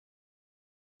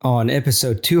On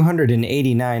episode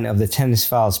 289 of the Tennis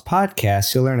Files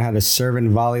podcast, you'll learn how to serve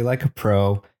and volley like a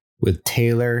pro with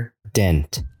Taylor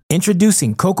Dent.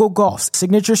 Introducing Coco Gauff's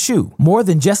signature shoe, more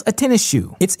than just a tennis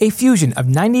shoe. It's a fusion of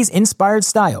 90s-inspired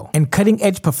style and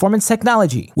cutting-edge performance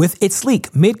technology. With its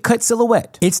sleek mid-cut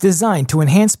silhouette, it's designed to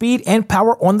enhance speed and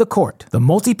power on the court. The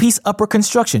multi-piece upper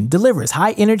construction delivers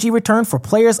high-energy return for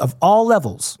players of all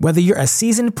levels. Whether you're a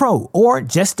seasoned pro or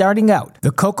just starting out,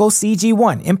 the Coco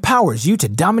CG1 empowers you to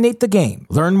dominate the game.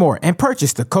 Learn more and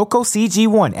purchase the Coco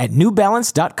CG1 at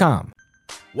NewBalance.com.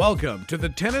 Welcome to the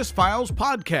Tennis Files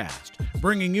podcast,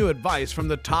 bringing you advice from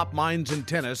the top minds in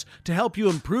tennis to help you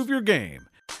improve your game.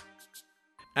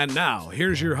 And now,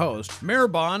 here's your host,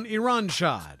 Mehrban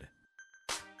Iranshad.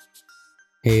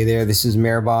 Hey there, this is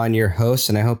Mehrban, your host,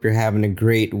 and I hope you're having a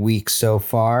great week so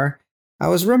far. I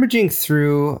was rummaging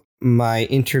through my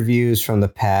interviews from the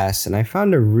past, and I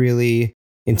found a really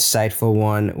insightful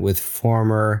one with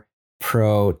former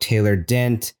pro Taylor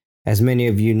Dent. As many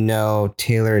of you know,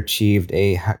 Taylor achieved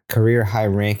a career high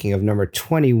ranking of number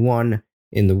 21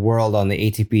 in the world on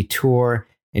the ATP Tour,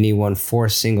 and he won 4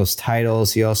 singles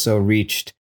titles. He also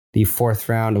reached the 4th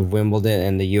round of Wimbledon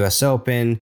and the US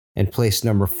Open and placed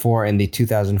number 4 in the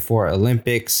 2004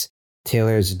 Olympics.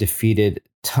 Taylor's defeated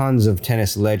tons of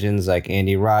tennis legends like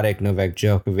Andy Roddick, Novak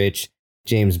Djokovic,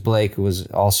 James Blake, who was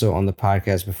also on the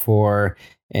podcast before,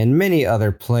 and many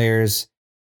other players.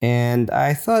 And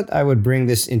I thought I would bring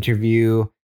this interview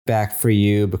back for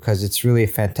you because it's really a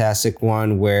fantastic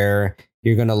one where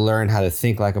you're going to learn how to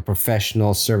think like a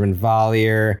professional serve and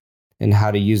volleyer and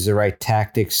how to use the right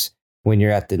tactics when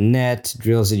you're at the net,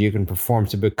 drills that you can perform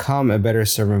to become a better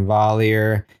serve and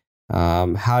volleyer,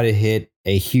 how to hit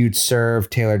a huge serve.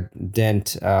 Taylor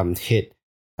Dent hit,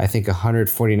 I think,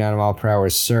 149 mile per hour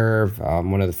serve,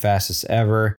 one of the fastest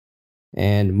ever,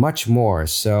 and much more.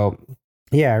 So,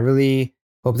 yeah, I really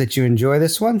hope that you enjoy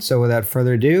this one. So without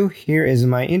further ado, here is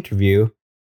my interview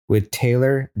with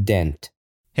Taylor Dent.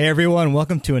 Hey everyone,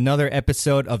 welcome to another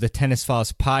episode of the Tennis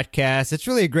Files podcast. It's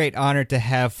really a great honor to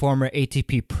have former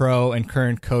ATP pro and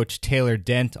current coach Taylor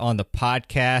Dent on the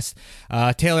podcast.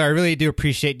 Taylor, I really do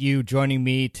appreciate you joining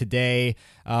me today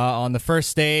on the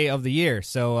first day of the year.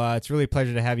 So it's really a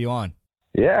pleasure to have you on.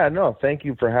 Yeah, no, thank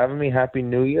you for having me. Happy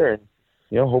New Year. And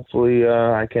hopefully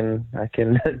I can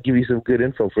give you some good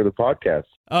info for the podcast.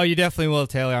 Oh, you definitely will,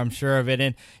 Taylor. I'm sure of it.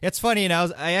 And it's funny,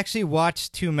 I actually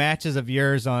watched 2 matches of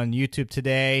yours on YouTube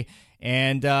today,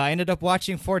 and I ended up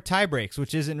watching 4 tiebreaks,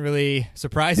 which isn't really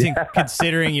surprising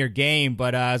considering your game.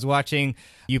 But I was watching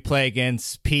you play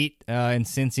against Pete in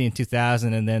Cincy in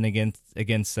 2000, and then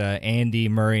against Andy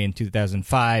Murray in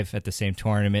 2005 at the same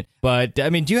tournament. But I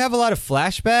mean, do you have a lot of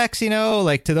flashbacks,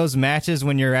 like to those matches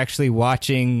when you're actually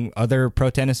watching other pro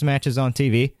tennis matches on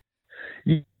TV?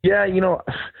 Yeah,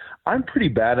 I'm pretty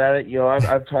bad at it.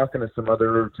 I'm talking to some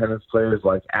other tennis players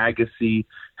like Agassi,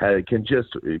 can just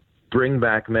bring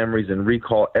back memories and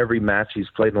recall every match he's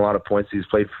played and a lot of points he's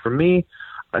played. For me,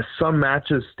 some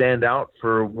matches stand out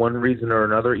for one reason or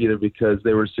another, either because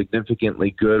they were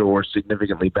significantly good or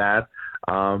significantly bad.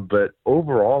 But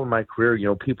overall in my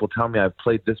career, people tell me I've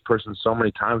played this person so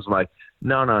many times. I'm like,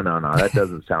 no, that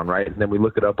doesn't sound right. And then we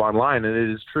look it up online, and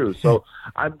it is true. So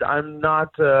I'm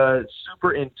not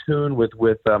super in tune with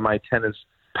my tennis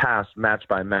past match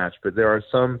by match, but there are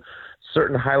some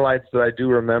certain highlights that I do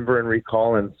remember and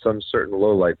recall, and some certain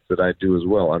lowlights that I do as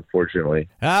well, unfortunately.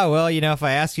 Well, if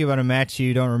I ask you about a match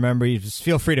you don't remember, you just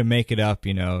feel free to make it up,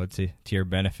 to your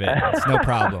benefit. It's no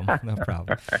problem. No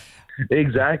problem.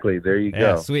 Exactly. There you go.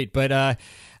 Yeah, sweet. But,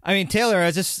 Taylor, I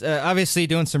was just obviously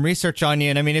doing some research on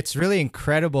you, and it's really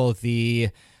incredible the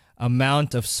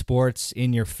amount of sports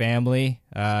in your family.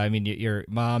 Your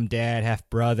mom, dad, half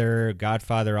brother,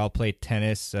 godfather all played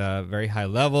tennis, very high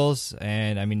levels,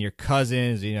 and your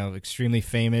cousins, extremely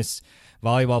famous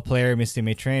volleyball player, Misty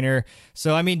May trainer.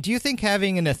 So, do you think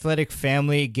having an athletic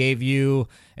family gave you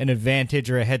an advantage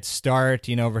or a head start,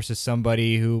 versus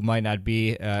somebody who might not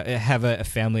be have a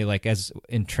family like as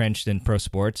entrenched in pro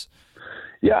sports?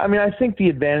 Yeah, I think the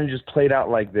advantages played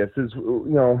out like this is,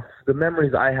 the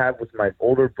memories I have with my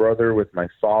older brother, with my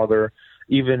father,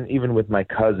 even with my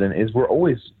cousin, is we're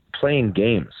always playing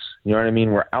games. You know what I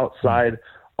mean? We're outside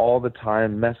all the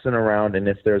time messing around, and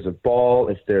if there's a ball,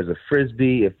 if there's a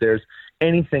frisbee, if there's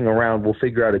anything around, we'll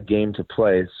figure out a game to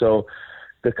play. So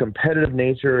the competitive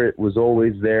nature, it was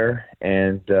always there,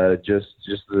 and just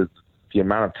the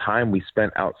amount of time we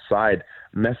spent outside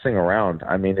messing around.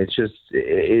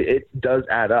 It does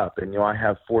add up. And, I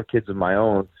have 4 kids of my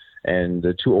own, and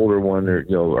the 2 older ones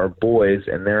are boys,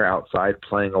 and they're outside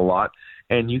playing a lot.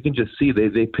 And you can just see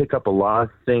they pick up a lot of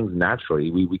things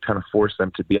naturally. We kind of force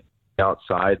them to be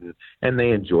outside, and they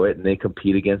enjoy it, and they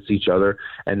compete against each other.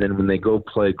 And then when they go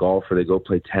play golf or they go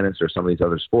play tennis or some of these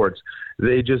other sports,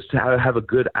 they just have a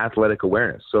good athletic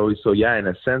awareness. So yeah, in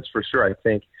a sense, for sure, I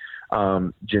think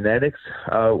genetics,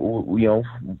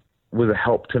 was a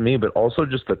help to me, but also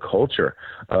just the culture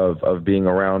of being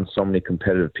around so many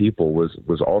competitive people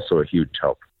was also a huge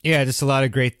help. Yeah, just a lot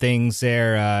of great things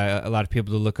there. A lot of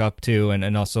people to look up to,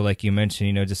 and also, like you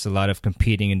mentioned, just a lot of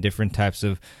competing in different types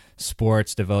of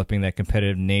sports, developing that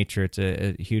competitive nature. It's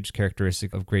a huge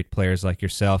characteristic of great players like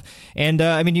yourself. And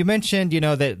you mentioned,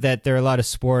 that there are a lot of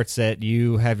sports that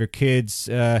you have your kids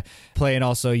play, and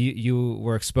also you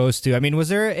were exposed to. I mean, was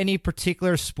there any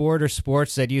particular sport or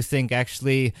sports that you think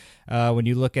actually, when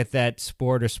you look at that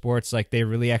sport or sports, like they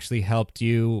really actually helped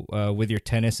you with your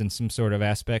tennis in some sort of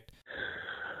aspect?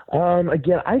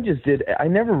 Again, I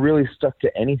never really stuck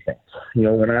to anything.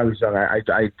 When I was young,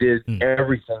 I did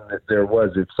everything that there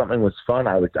was. If something was fun,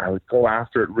 I would go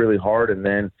after it really hard. And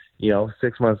then,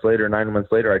 6 months later, 9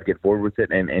 months later, I'd get bored with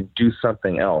it and do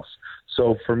something else.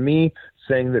 So for me,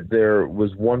 saying that there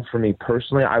was one for me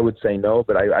personally, I would say no,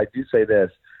 but I do say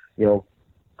this,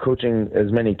 coaching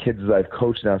as many kids as I've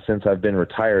coached now since I've been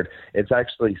retired, it's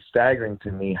actually staggering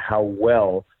to me how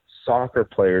well soccer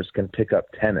players can pick up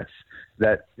tennis.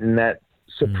 That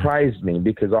surprised me,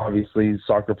 because obviously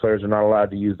soccer players are not allowed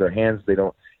to use their hands. They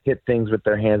don't hit things with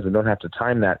their hands and don't have to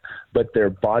time that. But their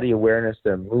body awareness,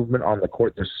 their movement on the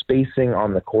court, their spacing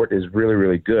on the court is really,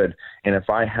 really good. And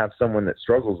if I have someone that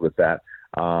struggles with that,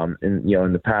 in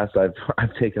the past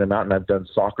I've taken them out and I've done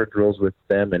soccer drills with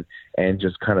them and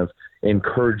just kind of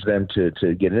encourage them to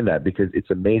get into that, because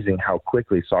it's amazing how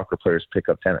quickly soccer players pick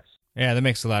up tennis. Yeah, that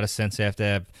makes a lot of sense. They have to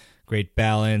have great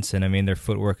balance, and their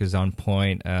footwork is on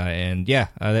point.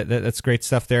 That's great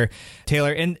stuff there,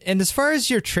 Taylor. And as far as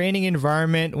your training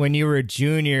environment when you were a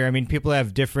junior, people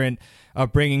have different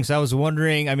upbringings. I was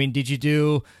wondering, did you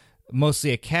do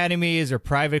mostly academies or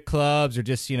private clubs, or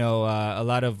just a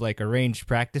lot of like arranged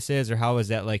practices, or how was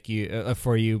that like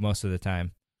for you most of the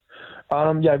time?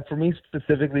 For me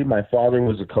specifically, my father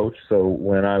was a coach, so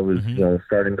when I was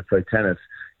starting to play tennis,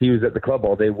 he was at the club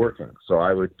all day working. So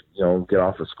I would, get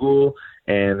off of school,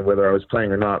 and whether I was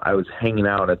playing or not, I was hanging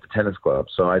out at the tennis club.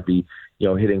 So I'd be,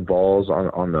 hitting balls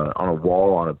on a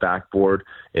wall, on a backboard.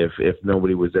 If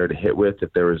nobody was there to hit with,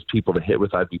 if there was people to hit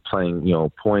with, I'd be playing,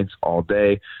 points all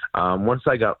day. Once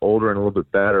I got older and a little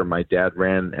bit better, my dad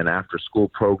ran an after-school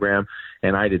program,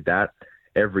 and I did that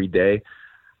every day.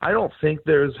 I don't think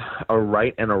there's a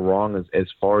right and a wrong as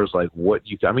far as like what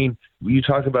you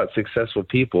talk about successful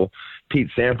people. Pete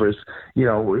Sampras,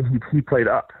 he played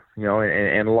up,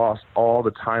 and lost all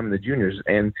the time in the juniors,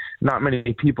 and not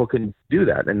many people can do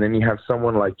that. And then you have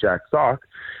someone like Jack Sock,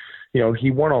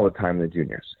 he won all the time in the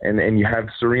juniors. And you have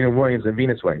Serena Williams and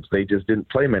Venus Williams. They just didn't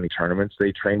play many tournaments.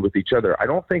 They trained with each other. I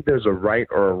don't think there's a right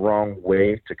or a wrong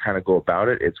way to kind of go about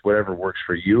it. It's whatever works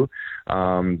for you.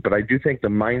 But I do think the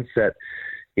mindset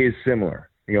is similar.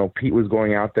 Pete was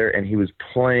going out there and he was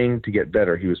playing to get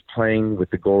better. He was playing with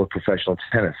the goal of professional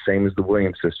tennis, same as the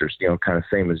Williams sisters, kind of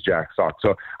same as Jack Sock.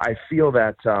 So I feel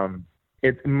that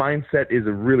mindset is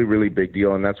a really, really big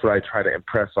deal, and that's what I try to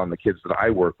impress on the kids that I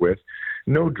work with.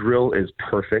 No drill is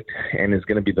perfect and is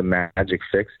going to be the magic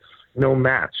fix. No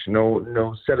match,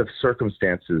 no set of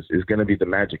circumstances is going to be the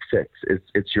magic fix.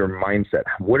 It's your mindset.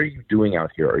 What are you doing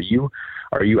out here? Are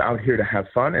you out here to have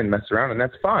fun and mess around? And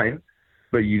that's fine,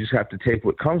 but you just have to take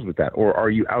what comes with that. Or are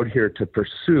you out here to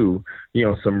pursue,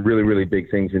 some really, really big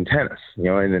things in tennis,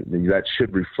 and that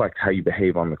should reflect how you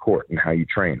behave on the court and how you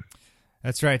train.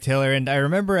 That's right, Taylor. And I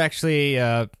remember actually,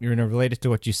 related to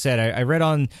what you said, I read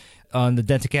on the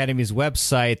Dent Academy's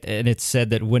website, and it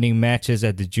said that winning matches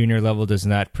at the junior level does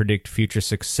not predict future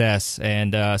success.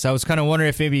 And so I was kind of wondering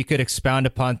if maybe you could expound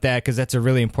upon that, because that's a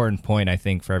really important point, I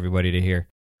think, for everybody to hear.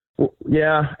 Well,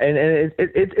 yeah, and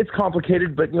it's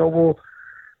complicated, but, we'll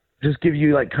just give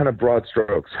you like kind of broad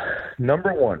strokes.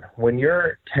 Number one, when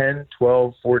you're 10,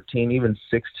 12, 14, even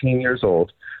 16 years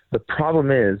old, the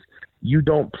problem is you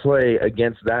don't play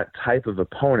against that type of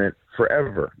opponent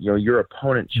forever. Your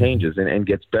opponent changes and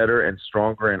gets better and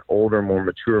stronger and older, more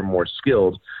mature, more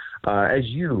skilled as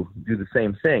you do the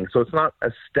same thing. So it's not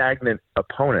a stagnant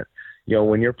opponent.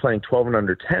 When you're playing 12 and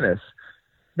under tennis,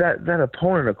 that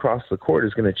opponent across the court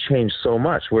is going to change so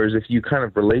much. Whereas if you kind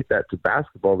of relate that to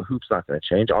basketball, the hoop's not going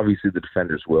to change. Obviously, the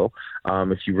defenders will.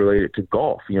 If you relate it to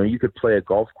golf, you could play a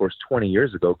golf course 20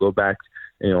 years ago, go back,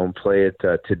 and play it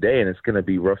today, and it's going to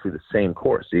be roughly the same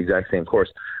course, the exact same course.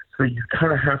 So you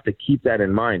kind of have to keep that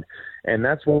in mind. And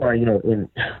that's why,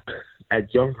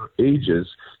 at younger ages,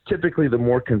 typically the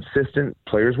more consistent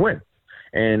players win.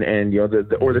 and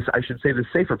I should say the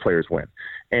safer players win.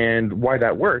 And why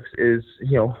that works is,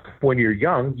 when you're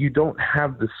young, you don't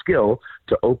have the skill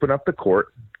to open up the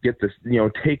court, get this,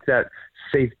 take that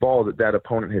safe ball that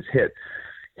opponent has hit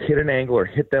an angle or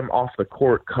hit them off the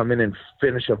court, come in and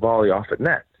finish a volley off at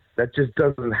net. That just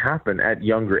doesn't happen at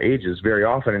younger ages very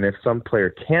often. And if some player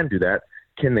can do that,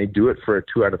 can they do it for a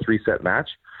 2 out of 3 set match?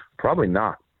 Probably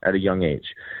not at a young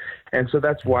age. And so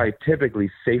that's why typically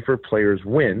safer players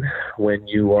win when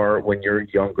you're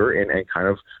younger and kind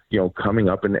of, coming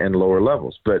up and lower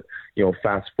levels. But,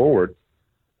 fast forward,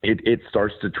 it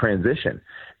starts to transition,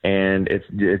 and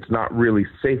it's not really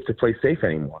safe to play safe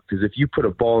anymore. Because if you put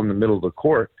a ball in the middle of the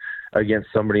court against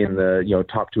somebody in the,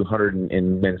 top 200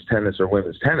 in men's tennis or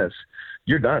women's tennis,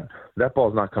 you're done. That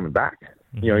ball's not coming back.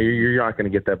 You're not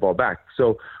going to get that ball back.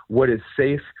 So what is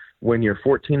safe when you're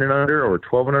 14 and under or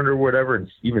 12 and under, whatever, and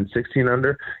even 16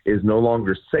 under, is no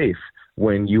longer safe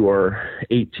when you are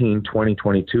 18, 20,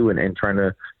 22 and trying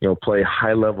to, play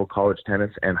high-level college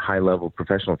tennis and high-level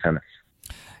professional tennis.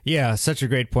 Yeah, such a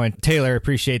great point. Taylor,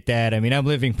 appreciate that. I mean, I'm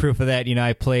living proof of that.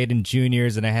 I played in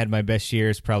juniors and I had my best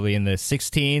years probably in the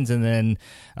 16s. And then,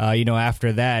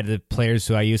 after that, the players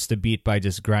who I used to beat by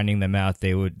just grinding them out,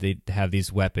 they'd have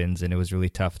these weapons, and it was really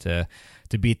tough to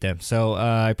beat them. So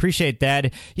I appreciate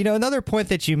that. Another point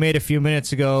that you made a few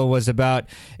minutes ago was about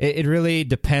it really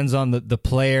depends on the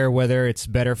player, whether it's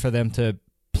better for them to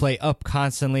play up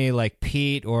constantly like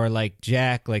Pete or like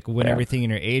Jack, like win everything in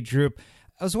your age group.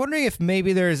 I was wondering if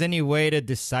maybe there is any way to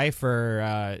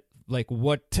decipher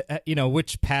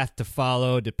which path to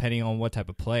follow depending on what type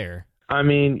of player. I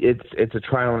mean, it's a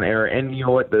trial and error. And you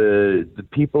know what? The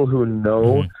people who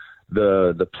know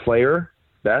the player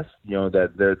best,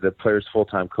 that they're the player's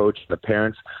full-time coach, the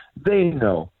parents, they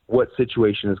know what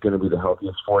situation is going to be the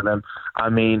healthiest for them. I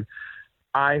mean,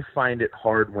 I find it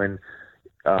hard when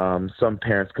some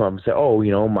parents come up and say,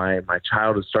 my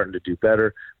child is starting to do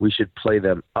better, we should play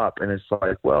them up. And it's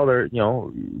like, well, they're,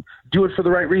 do it for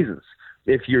the right reasons.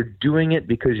 If you're doing it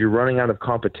because you're running out of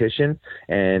competition,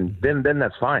 and then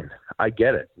that's fine. I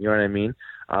get it. You know what I mean?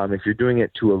 If you're doing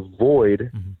it to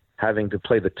avoid having to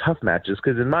play the tough matches,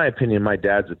 because in my opinion, my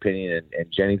dad's opinion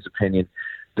and Jenny's opinion,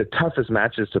 the toughest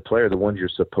matches to play are the ones you're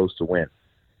supposed to win.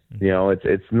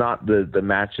 It's not the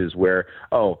matches where,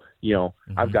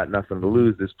 I've got nothing to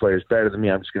lose, this player's better than me,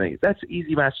 I'm just going to – that's an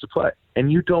easy match to play.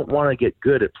 And you don't want to get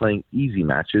good at playing easy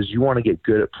matches. You want to get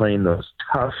good at playing those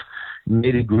tough,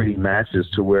 nitty-gritty matches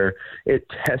to where it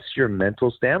tests your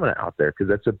mental stamina out there, because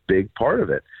that's a big part of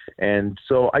it. And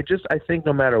so I think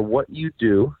no matter what you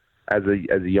do as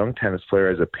a young tennis player,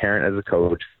 as a parent, as a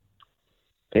coach,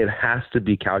 it has to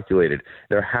be calculated.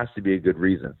 There has to be a good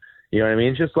reason. You know what I mean?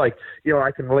 It's just like,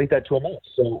 I can relate that to a match.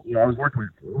 So, I was working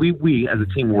with, we as a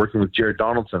team were working with Jared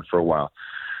Donaldson for a while.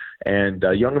 And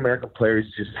young American player,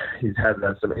 he's had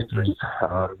some injuries.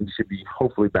 He should be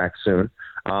hopefully back soon.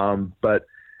 But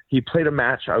he played a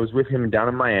match. I was with him down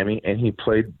in Miami, and he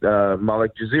played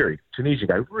Malek Jaziri, Tunisian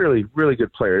guy, really, really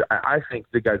good player. I think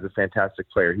the guy's a fantastic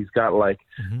player. He's got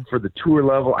for the tour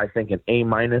level, I think an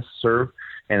A- serve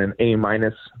and an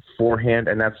A- forehand,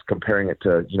 and that's comparing it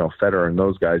to, Federer and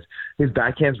those guys. His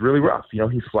backhand's really rough.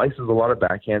 He slices a lot of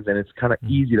backhands, and it's kind of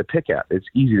easy to pick at. It's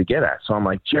easy to get at. So I'm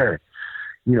like, Jared,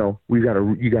 you got a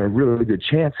really good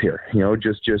chance here.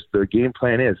 Just the game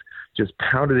plan is just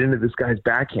pound it into this guy's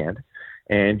backhand,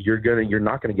 and you're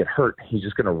not gonna get hurt. He's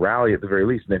just gonna rally at the very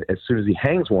least. And then as soon as he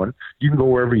hangs one, you can go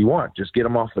wherever you want. Just get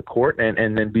him off the court and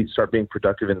then start being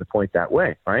productive in the point that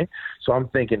way, right? So I'm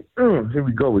thinking, here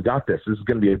we go, we got this. This is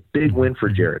gonna be a big win for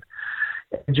Jared.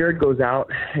 And Jared goes out,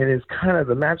 and it's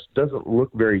the match doesn't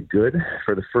look very good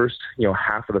for the first,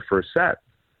 half of the first set.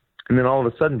 And then all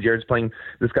of a sudden, Jared's playing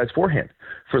this guy's forehand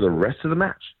for the rest of the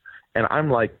match. And I'm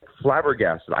like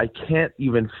flabbergasted. I can't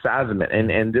even fathom it.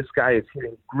 And this guy is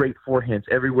hitting great forehands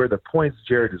everywhere. The points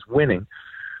Jared is winning,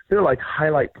 they're like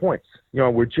highlight points,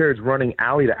 where Jared's running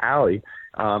alley to alley,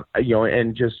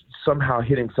 and just somehow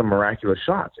hitting some miraculous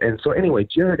shots. And so anyway,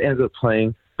 Jared ends up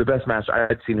playing the best match I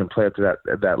had seen him play up to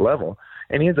that level.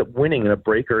 And he ends up winning in a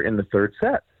breaker in the third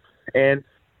set. And,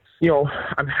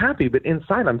 I'm happy, but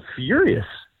inside I'm furious.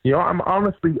 I'm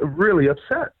honestly really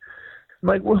upset.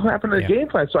 Like, what happened to the game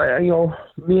plan? So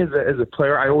me as a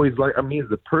player, I always me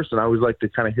as a person, I always like to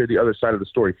kind of hear the other side of the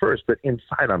story first. But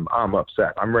inside, I'm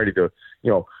upset. I'm ready to,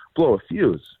 blow a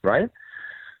fuse, right?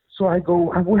 So I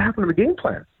go, what happened to the game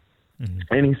plan?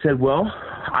 And he said, well,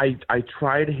 I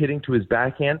tried hitting to his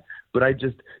backhand, but I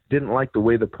just didn't like the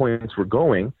way the points were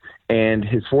going. And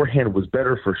his forehand was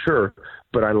better for sure,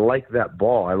 but I liked that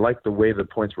ball. I liked the way the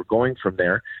points were going from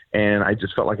there, and I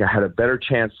just felt like I had a better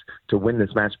chance to win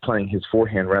this match playing his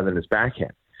forehand rather than his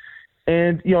backhand.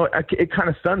 And, it kind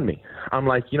of stunned me. I'm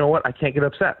like, you know what? I can't get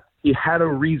upset. He had a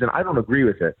reason. I don't agree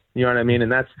with it. You know what I mean?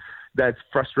 And that's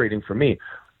frustrating for me.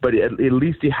 But at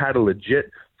least he had a legit,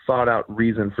 thought-out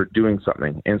reason for doing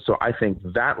something. And so I think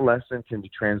that lesson can be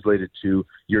translated to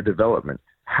your development.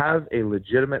 Have a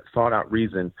legitimate, thought-out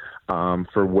reason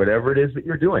for whatever it is that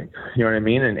you're doing. You know what I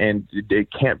mean? And it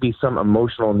can't be some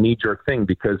emotional knee-jerk thing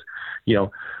because,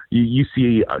 you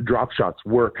see drop shots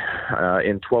work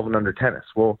in 12 and under tennis.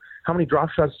 Well, how many drop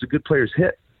shots do good players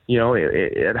hit,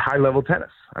 at high-level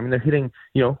tennis? I mean, they're hitting,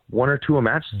 1 or 2 a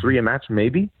match, 3 a match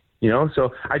maybe.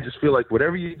 So I just feel like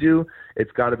whatever you do,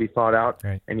 it's got to be thought out,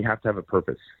 right, and you have to have a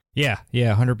purpose. Yeah,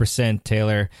 100%,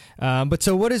 Taylor. But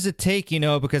so what does it take,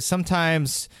 because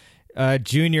sometimes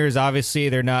juniors, obviously,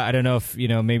 they're not, I don't know if,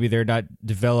 maybe they're not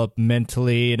developed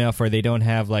mentally enough or they don't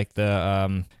have like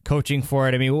the coaching for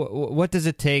it. I mean, what does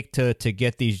it take to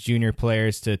get these junior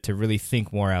players to really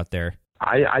think more out there?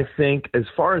 I think as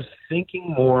far as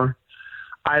thinking more,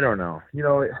 I don't know.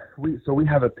 We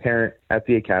have a parent at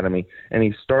the academy, and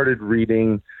he started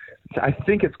reading, I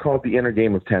think it's called The Inner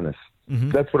Game of Tennis.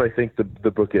 Mm-hmm. That's what I think the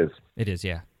book is. It is,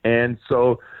 yeah. And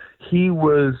so he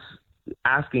was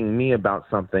asking me about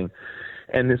something,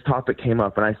 and this topic came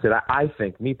up, and I said, I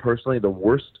think, me personally, the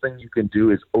worst thing you can do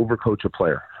is overcoach a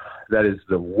player. That is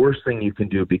the worst thing you can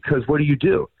do, because what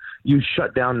do? You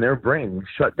shut down their brain, you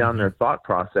shut down their thought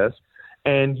process,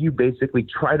 and you basically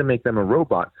try to make them a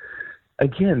robot.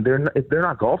 Again, they're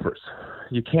not golfers.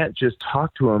 You can't just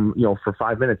talk to them, for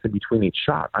 5 minutes in between each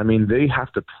shot. I mean, they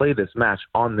have to play this match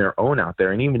on their own out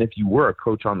there. And even if you were a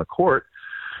coach on the court,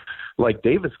 like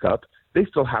Davis Cup, they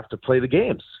still have to play the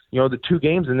games. The 2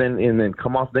 games and then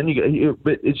come off. Then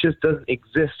but it just doesn't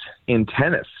exist in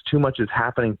tennis. Too much is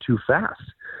happening too fast.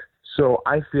 So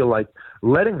I feel like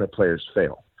letting the players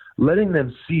fail, letting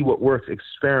them see what works,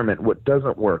 experiment what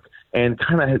doesn't work, and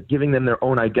kind of giving them their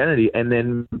own identity, and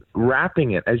then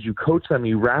wrapping it as you coach them.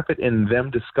 You wrap it in them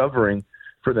discovering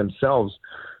for themselves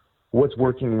what's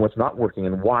working and what's not working,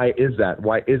 and why is that?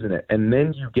 Why isn't it? And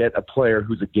then you get a player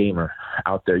who's a gamer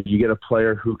out there. You get a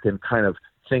player who can kind of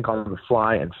think on the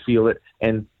fly and feel it.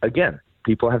 And again,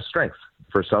 people have strengths.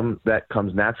 For some, that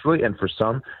comes naturally, and for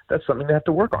some, that's something they have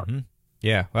to work on. Mm-hmm.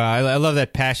 Yeah, well, I love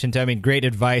that passion. I mean, great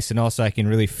advice, and also I can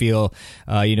really feel,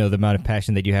 the amount of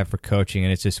passion that you have for coaching,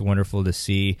 and it's just wonderful to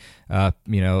see, a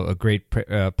great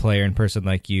player and person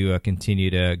like you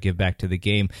continue to give back to the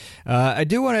game. I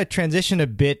do want to transition a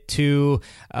bit to,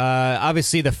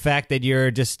 obviously, the fact that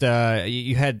you're just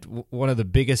you had one of the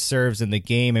biggest serves in the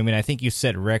game. I mean, I think you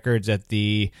set records at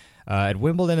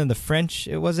Wimbledon in the French,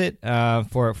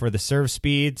 for the serve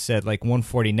speeds at like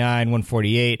 149,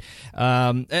 148.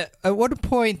 At what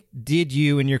point did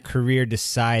you in your career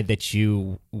decide that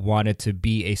you wanted to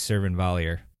be a serve and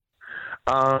volleyer?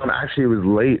 Actually, it was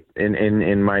late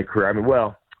in my career. I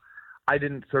mean, I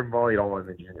didn't serve and volley at all in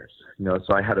the juniors.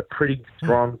 So I had a pretty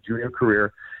strong junior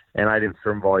career, and I didn't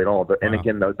serve and volley at all. And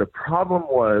again, the problem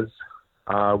was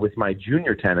with my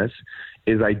junior tennis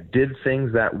is I did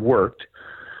things that worked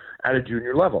at a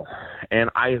junior level,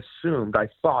 and I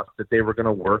thought that they were going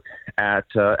to work at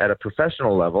a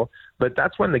professional level. But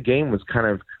that's when the game was kind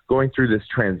of going through this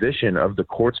transition of the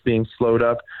courts being slowed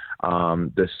up,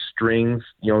 the strings,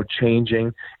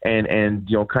 changing, and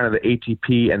kind of the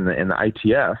ATP and the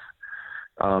ITF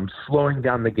slowing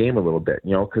down the game a little bit,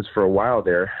 because for a while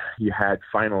there you had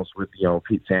finals with,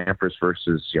 Pete Sampras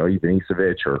versus,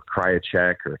 Ivanisevic or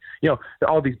Krajicek or,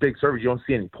 all these big servers. You don't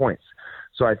see any points.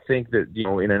 So I think that,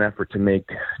 in an effort to make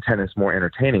tennis more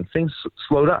entertaining, things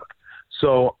slowed up.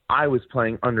 So I was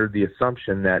playing under the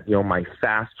assumption that, my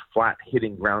fast, flat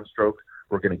hitting ground stroke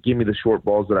were going to give me the short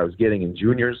balls that I was getting in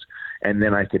juniors, and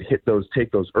then I could hit those,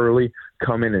 take those early,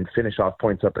 come in and finish off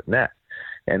points up at net.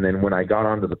 And then when I got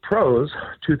onto the pros,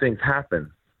 2 things happened.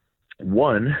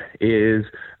 One is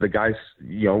the guys,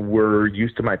 were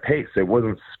used to my pace. It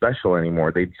wasn't special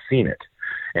anymore. They'd seen it.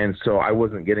 And so I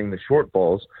wasn't getting the short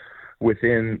balls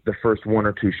within the first 1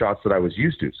 or 2 shots that I was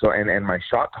used to. So, and my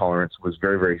shot tolerance was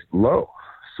very, very low.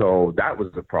 So that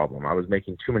was the problem. I was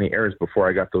making too many errors before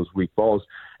I got those weak balls.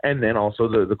 And then also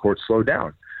the court slowed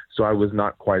down. So I was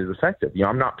not quite as effective.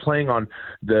 I'm not playing on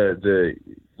the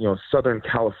Southern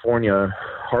California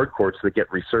hard courts that get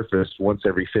resurfaced once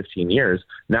every 15 years.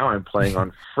 Now I'm playing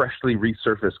on freshly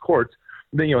resurfaced courts,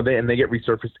 they get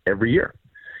resurfaced every year.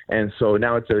 And so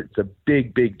now it's a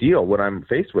big, big deal what I'm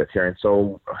faced with here. And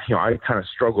so, I kind of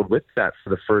struggled with that for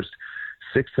the first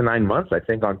 6 to 9 months, I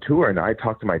think, on tour. And I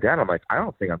talked to my dad. I'm like, I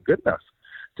don't think I'm good enough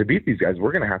to beat these guys.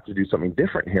 We're going to have to do something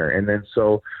different here. And then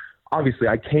so obviously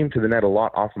I came to the net a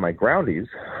lot off of my groundies,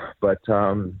 but,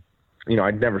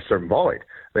 I'd never served and volleyed.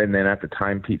 And then at the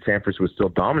time, Pete Sampras was still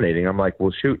dominating. I'm like,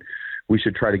 well, shoot, we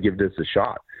should try to give this a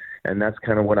shot. And that's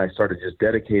kind of when I started just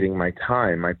dedicating my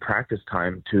time, my practice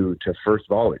time to first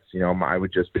volleys. I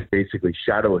would just basically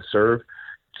shadow a serve,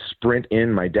 sprint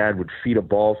in. My dad would feed a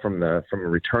ball from a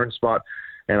return spot,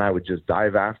 and I would just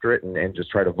dive after it and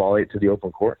just try to volley it to the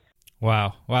open court.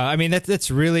 Wow. I mean, that's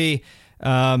really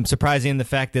surprising, the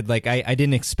fact that I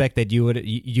didn't expect that you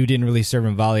didn't really serve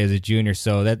and volley as a junior.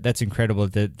 So that's incredible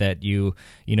that you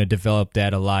developed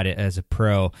that a lot as a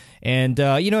pro. And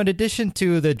in addition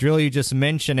to the drill you just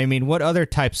mentioned, I mean, what other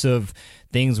types of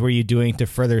things were you doing to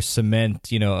further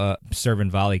cement a serve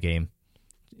and volley game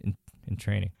in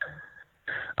training?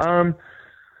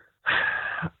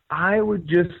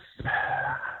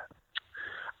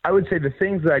 I would say the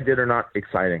things that I did are not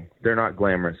exciting. They're not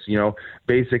glamorous.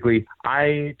 Basically,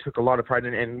 I took a lot of pride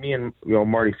in, and me and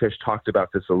Marty Fish talked about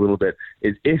this a little bit,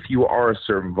 is if you are a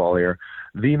serve and volleyer,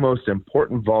 the most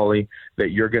important volley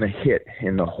that you're going to hit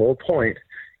in the whole point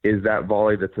is that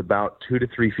volley that's about 2 to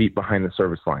 3 feet behind the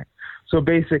service line. So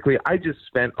basically, I just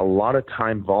spent a lot of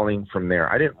time volleying from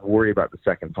there. I didn't worry about the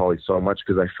second volley so much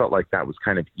because I felt like that was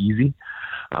kind of easy.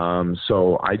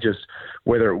 So I just,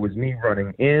 whether it was me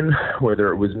running in,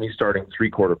 whether it was me starting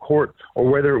 3/4 court, or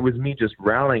whether it was me just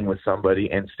rallying with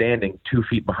somebody and standing 2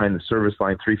 feet behind the service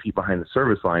line, 3 feet behind the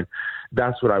service line,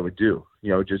 that's what I would do.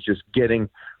 Just getting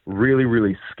really,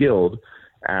 really skilled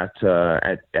at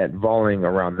volleying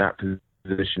around that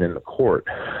position in the court.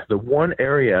 The one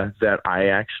area that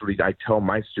I tell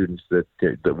my students that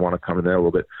want to come to that a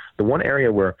little bit, the one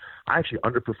area where I actually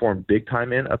underperformed big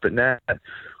time up at net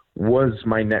was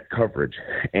my net coverage.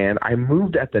 And I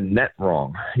moved at the net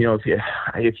wrong.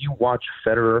 If you watch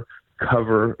Federer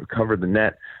cover the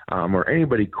net, or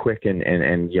anybody quick and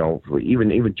even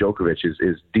Djokovic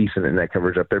is decent in net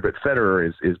coverage up there, but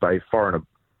Federer is by far and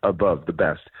above the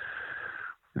best.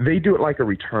 They do it like a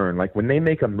return. Like when they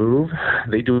make a move,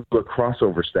 they do a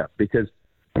crossover step, because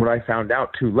what I found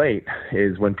out too late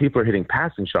is when people are hitting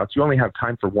passing shots, you only have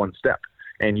time for one step,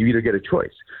 and you either get a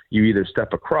choice. You either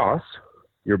step across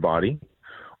your body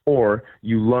or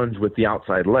you lunge with the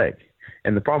outside leg.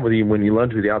 And the problem with when you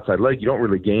lunge with the outside leg, you don't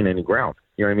really gain any ground.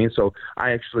 You know what I mean? So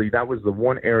that was the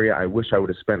one area I wish I would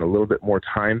have spent a little bit more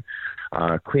time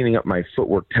cleaning up my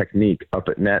footwork technique up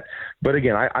at net. But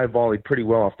again, I volleyed pretty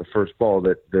well off the first ball.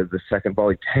 That the second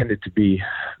volley tended to be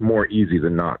more easy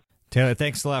than not. Taylor,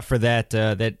 thanks a lot for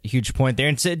that huge point there.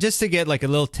 And so just to get a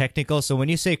little technical, so when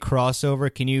you say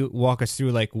crossover, can you walk us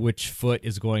through which foot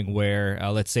is going where?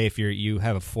 Let's say if you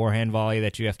have a forehand volley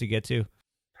that you have to get to.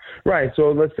 Right.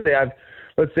 So let's say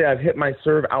I've hit my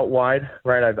serve out wide.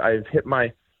 Right. I've hit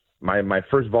my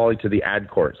first volley to the ad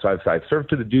court. So I've served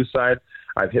to the do side.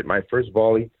 I've hit my first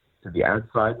volley to the ad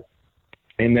side,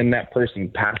 and then that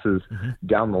person passes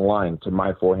down the line to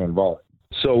my forehand volley.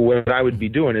 So what I would be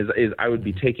doing is I would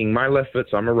be taking my left foot,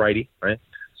 so I'm a righty, right?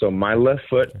 So my left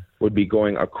foot would be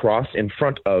going across in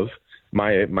front of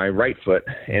my right foot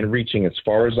and reaching as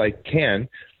far as I can.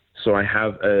 So I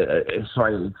have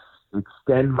I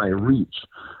extend my reach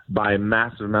by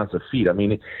massive amounts of feet. I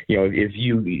mean, if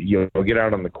you get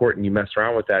out on the court and you mess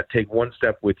around with that, take one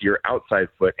step with your outside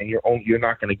foot and you're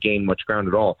not going to gain much ground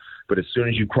at all. But as soon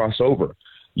as you cross over,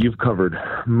 you've covered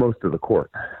most of the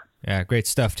court. Yeah, great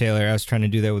stuff, Taylor. I was trying to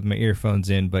do that with my earphones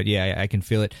in, but yeah, I can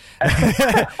feel it.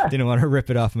 Didn't want to rip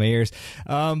it off my ears.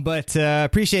 But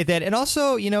appreciate that. And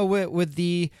also, with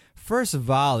the first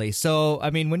volley. So, I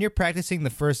mean, when you're practicing the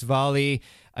first volley,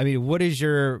 I mean, what is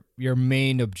your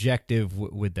main objective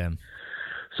with them?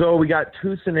 So we got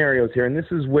two scenarios here, and this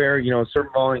is where, serve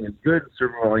volleying is good,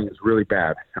 serve volleying is really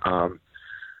bad.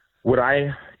 What I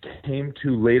came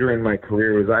to later in my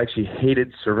career was I actually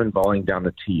hated serve volleying down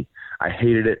the tee. I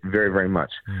hated it very, very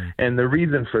much. And the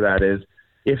reason for that is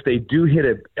if they do hit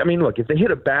if they hit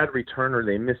a bad return or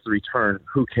they miss the return,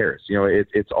 who cares?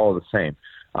 It's all the same.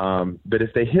 But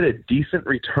if they hit a decent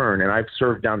return and I've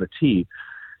served down the tee,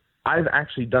 I've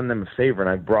actually done them a favor and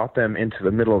I've brought them into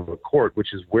the middle of the court,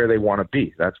 which is where they want to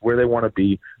be. That's where they want to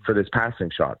be for this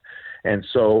passing shot. And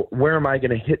so where am I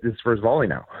going to hit this first volley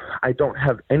now? I don't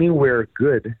have anywhere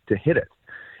good to hit it.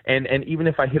 And even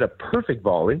if I hit a perfect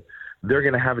volley, they're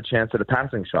going to have a chance at a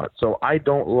passing shot. So I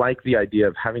don't like the idea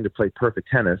of having to play perfect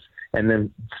tennis and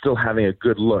then still having a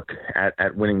good look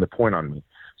at winning the point on me.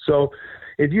 So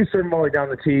if you serve volley down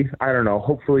the tee, I don't know,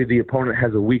 hopefully the opponent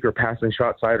has a weaker passing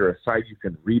shot side or a side you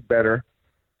can read better.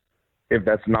 If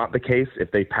that's not the case,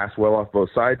 if they pass well off both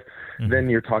sides, then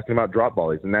you're talking about drop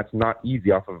volleys, and that's not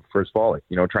easy off of a first volley.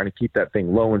 Trying to keep that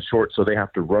thing low and short so they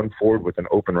have to run forward with an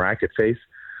open racket face.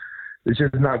 It's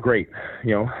just not great.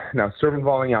 Now serving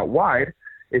volleying out wide,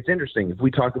 it's interesting. If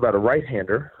we talk about a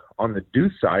right-hander on the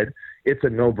deuce side, it's a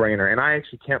no-brainer, and I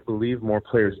actually can't believe more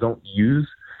players don't use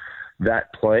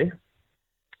that play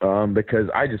because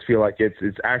I just feel like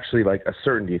it's actually like a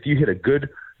certainty. If you hit a good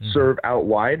serve out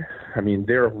wide,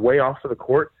 they're way off of the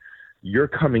court. You're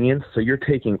coming in, so you're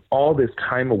taking all this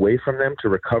time away from them to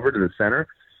recover to the center.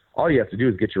 All you have to do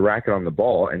is get your racket on the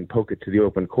ball and poke it to the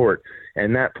open court,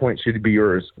 and that point should be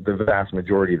yours the vast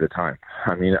majority of the time.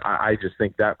 I just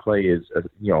think that play is a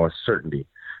certainty.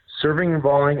 Serving and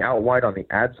volleying out wide on the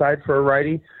ad side for a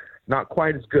righty, not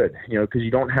quite as good, because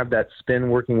you don't have that spin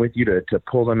working with you to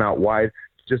pull them out wide.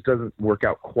 It just doesn't work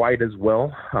out quite as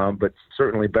well, but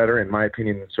certainly better, in my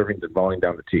opinion, than serving and volleying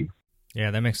down the tee. Yeah,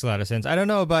 that makes a lot of sense. I don't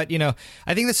know about,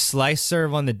 I think the slice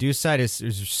serve on the deuce side is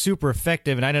super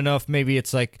effective, and I don't know if maybe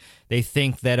it's like they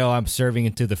think that, I'm serving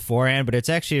into the forehand, but it's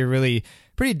actually really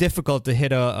pretty difficult to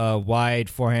hit a wide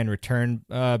forehand return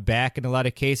back in a lot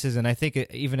of cases, and I think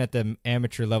even at the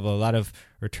amateur level, a lot of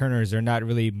returners are not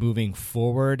really moving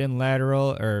forward and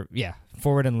lateral,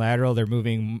 forward and lateral. They're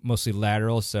moving mostly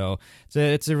lateral, so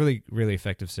it's a really, really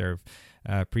effective serve.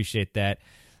 Appreciate that.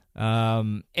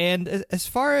 And as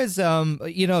far as,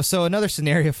 so another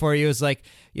scenario for you is like,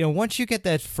 once you get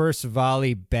that first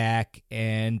volley back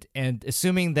and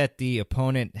assuming that the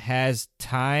opponent has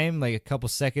time, like a couple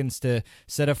seconds to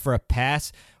set up for a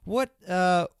pass,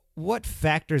 what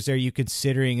factors are you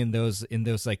considering in those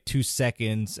like 2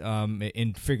 seconds,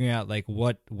 in figuring out like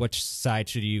which side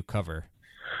should you cover?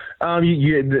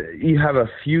 You have a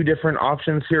few different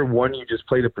options here. One, you just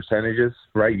play the percentages,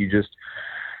 right?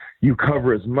 You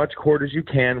cover as much court as you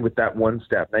can with that one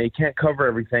step. Now, you can't cover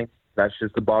everything. That's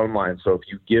just the bottom line. So if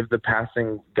you give the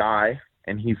passing guy,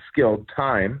 and he's skilled,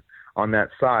 time on that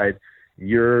side,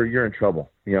 you're in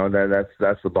trouble.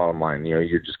 That's the bottom line.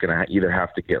 You're just going to either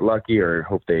have to get lucky or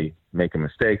hope they make a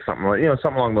mistake, something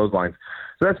along those lines.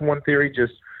 So that's one theory.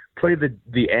 Just play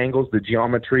the angles, the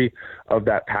geometry of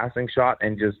that passing shot,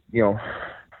 and just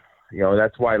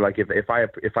that's why, like, if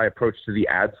I approach to the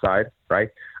ad side, right,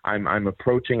 I'm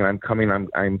approaching, I'm coming,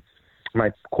 I'm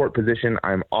my court position,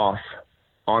 I'm off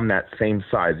on that same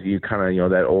side. You kind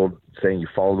of, that old saying, you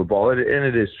follow the ball, and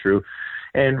it is true.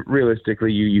 And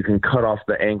realistically, you can cut off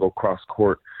the angle cross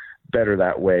court better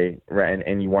that way, right?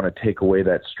 And you want to take away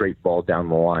that straight ball down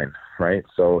the line, right?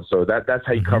 So that's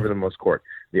how you cover the most court.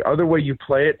 The other way you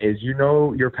play it is,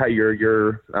 your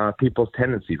people's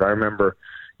tendencies. I remember,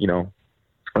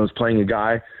 I was playing a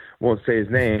guy, won't say his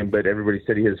name, but everybody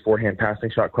said he hit his forehand passing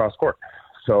shot cross court.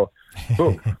 So,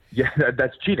 boom, yeah,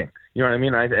 that's cheating. You know what I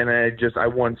mean? I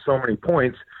won so many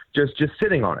points just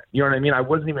sitting on it. You know what I mean? I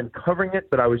wasn't even covering it,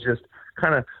 but I was just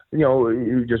kind of,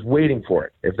 just waiting for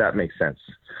it, if that makes sense.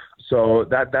 So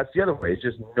that's the other way. Is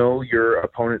just know your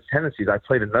opponent's tendencies. I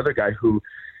played another guy who,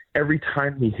 every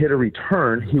time he hit a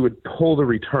return, he would pull the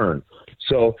return.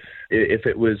 So if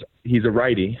it was, he's a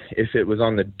righty, if it was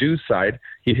on the deuce side,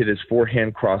 he'd hit his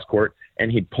forehand cross court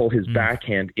and he'd pull his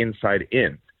backhand inside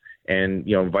in. And,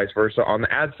 vice versa on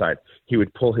the ad side, he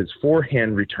would pull his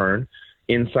forehand return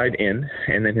inside in,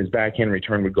 and then his backhand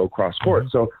return would go cross court.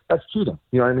 So that's cheating.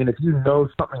 If you know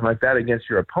something like that against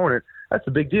your opponent, that's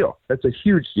a big deal. That's a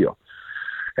huge deal.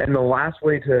 And the last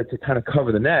way to kind of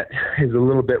cover the net is a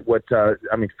little bit what,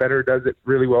 Federer does it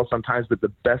really well sometimes, but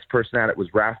the best person at it was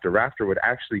Rafter. Rafter would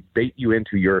actually bait you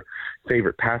into your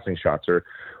favorite passing shots,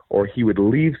 or he would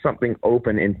leave something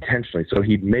open intentionally. So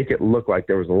he'd make it look like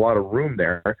there was a lot of room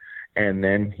there, and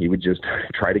then he would just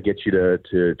try to get you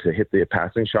to hit the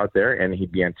passing shot there, and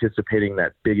he'd be anticipating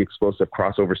that big explosive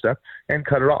crossover step and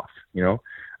cut it off,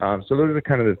 So those are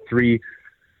kind of the three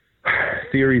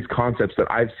theories, concepts that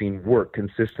I've seen work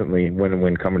consistently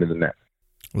when coming to the net.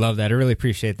 Love that. I really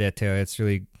appreciate that, Taylor. It's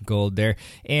really gold there.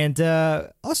 And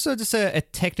also just a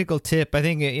technical tip. I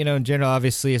think, in general,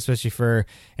 obviously, especially for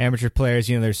amateur players,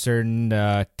 there's certain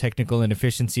technical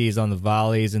inefficiencies on the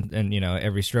volleys and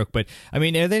every stroke. But, are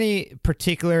there any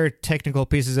particular technical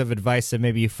pieces of advice that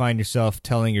maybe you find yourself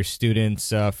telling your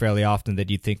students fairly often that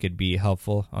you think could be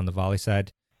helpful on the volley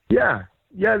side? Yeah,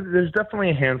 there's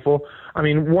definitely a handful.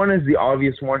 One is the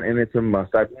obvious one, and it's a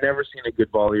must. I've never seen a good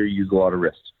volleyer use a lot of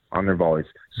wrist on their volleys.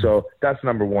 So that's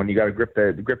number one. You got to grip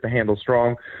the handle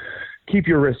strong, keep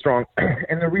your wrist strong.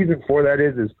 And the reason for that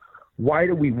is why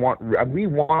do we want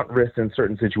wrist in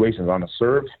certain situations? On a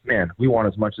serve, man, we want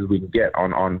as much as we can get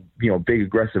on big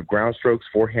aggressive ground strokes,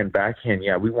 forehand, backhand.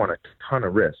 Yeah, we want a ton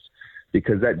of wrist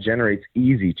because that generates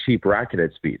easy, cheap racket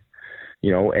head speed.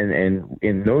 and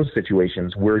in those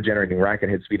situations, we're generating racket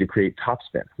head speed to create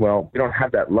topspin. Well, we don't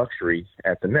have that luxury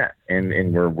at the net,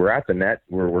 and we're at the net,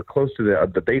 we're close to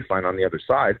the baseline on the other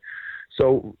side.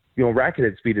 So, racket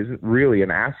head speed isn't really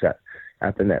an asset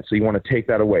at the net. So you want to take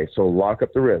that away. So lock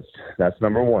up the wrist. That's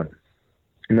number one.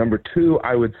 Number two,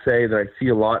 I would say that I see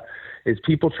a lot is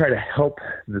people try to help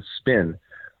the spin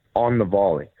on the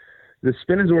volley. The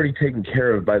spin is already taken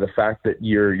care of by the fact that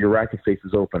your racket face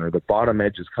is open or the bottom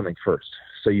edge is coming first.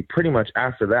 So you pretty much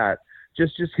after that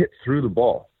just hit through the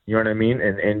ball. You know what I mean?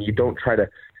 And you don't try to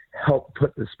help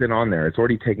put the spin on there. It's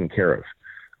already taken care of.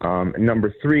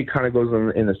 Number three kind of goes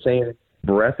in the same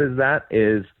breath as that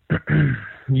is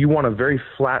you want a very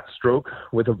flat stroke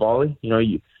with a volley.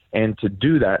 And to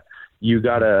do that, you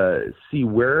got to see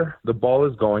where the ball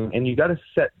is going, and you got to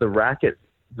set the racket,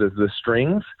 the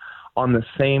strings on the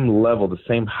same level, the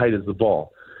same height as the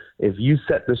ball. If you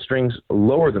set the strings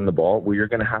lower than the ball, well, you're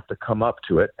going to have to come up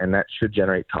to it, and that should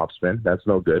generate topspin. That's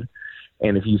no good.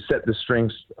 And if you set the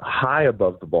strings high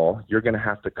above the ball, you're going to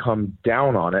have to come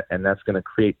down on it, and that's going to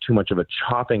create too much of a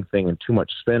chopping thing and too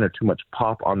much spin or too much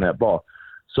pop on that ball.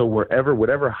 So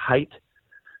whatever height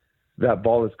that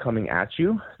ball is coming at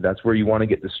you, that's where you want to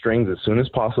get the strings as soon as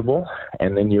possible,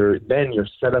 and then you're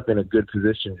set up in a good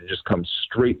position to just come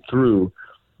straight through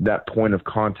that point of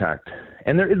contact.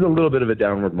 And there is a little bit of a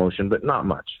downward motion, but not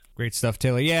much. Great stuff,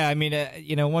 Taylor. Yeah, I mean,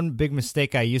 one big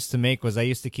mistake I used to make was I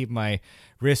used to keep my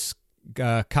wrist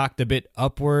cocked a bit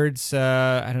upwards.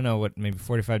 I don't know what, maybe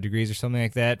 45 degrees or something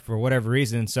like that for whatever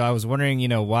reason. So I was wondering,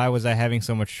 why was I having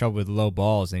so much trouble with low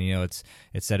balls? And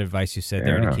it's that advice you said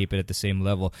there to keep it at the same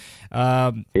level.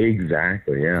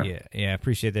 Exactly. Yeah. Yeah.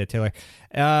 Appreciate that, Taylor.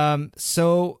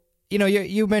 So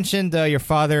you mentioned your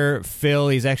father, Phil.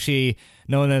 He's actually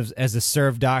known as a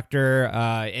serve doctor,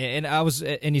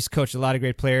 and he's coached a lot of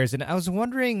great players. And I was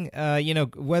wondering,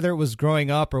 whether it was growing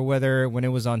up or whether when it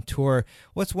was on tour,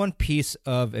 what's one piece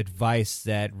of advice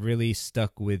that really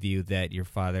stuck with you that your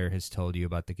father has told you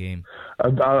about the game?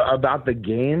 About the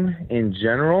game in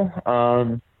general,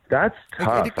 that's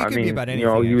tough. It could be about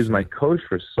anything, he was my coach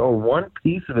for one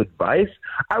piece of advice.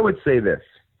 I would say this.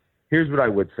 Here's what I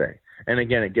would say. And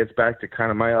again, it gets back to kind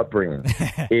of my upbringing,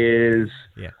 is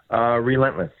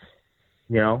relentless.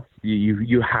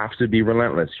 You have to be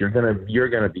relentless. You're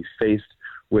gonna be faced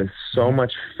with so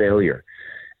much failure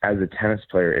as a tennis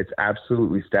player. It's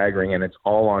absolutely staggering, and it's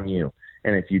all on you.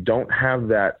 And if you don't have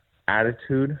that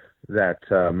attitude, that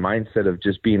mindset of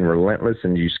just being relentless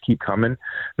and you just keep coming,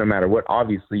 no matter what.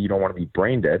 Obviously, you don't want to be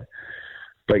brain dead,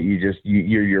 but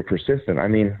you're persistent. I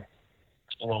mean,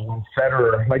 when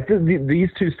Federer, like these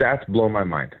two stats blow my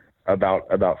mind about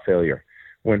failure.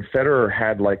 When Federer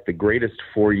had like the greatest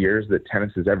 4 years that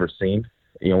tennis has ever seen,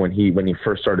 when he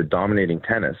first started dominating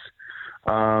tennis,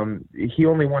 he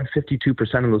only won 52%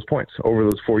 of those points over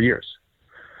those 4 years.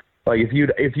 Like if you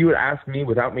would ask me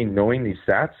without me knowing these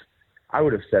stats, I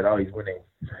would have said, oh, he's winning,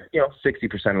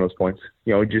 60% of those points.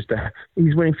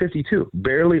 He's winning 52,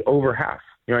 barely over half.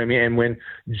 You know what I mean? And when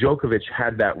Djokovic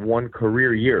had that one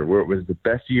career year where it was the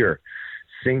best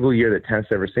single year that tennis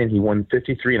ever seen, he won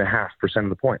 53.5% of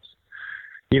the points.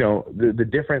 The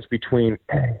difference between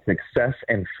success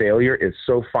and failure is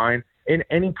so fine in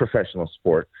any professional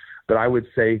sport. But I would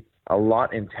say a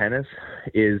lot in tennis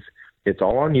is it's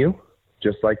all on you,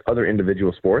 just like other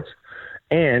individual sports.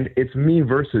 And it's me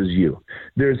versus you.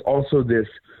 There's also this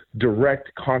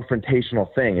direct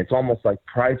confrontational thing. It's almost like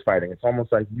prize fighting. It's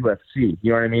almost like UFC.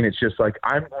 You know what I mean? It's just like,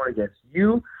 I'm going against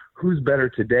you. Who's better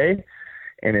today?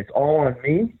 And it's all on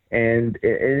me. And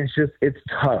it's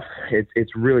tough.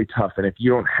 It's really tough. And if you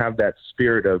don't have that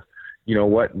spirit of, you know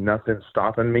what, nothing's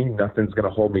stopping me, nothing's going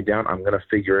to hold me down, I'm going to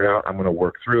figure it out, I'm going to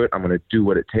work through it, I'm going to do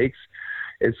what it takes,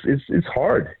 it's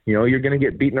hard. You're going to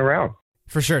get beaten around.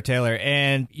 For sure, Taylor.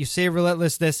 And you say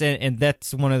relentlessness, and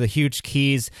that's one of the huge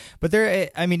keys. But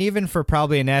even for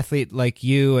probably an athlete like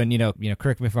you, and,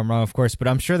 correct me if I'm wrong, of course, but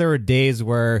I'm sure there were days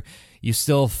where you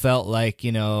still felt like,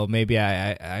 maybe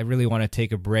I really want to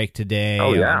take a break today.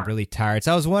 Oh, yeah. I'm really tired.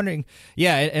 So I was wondering,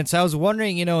 and so I was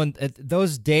wondering, in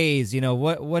those days,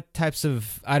 what types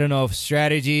of, I don't know,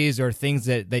 strategies or things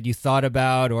that you thought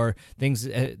about or things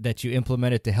that you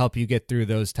implemented to help you get through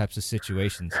those types of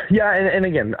situations? Yeah, and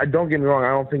again, don't get me wrong, I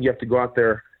don't think you have to go out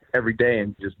there every day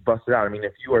and just bust it out. I mean,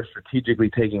 if you are strategically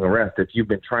taking a rest, if you've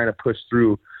been trying to push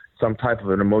through some type of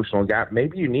an emotional gap,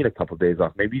 maybe you need a couple of days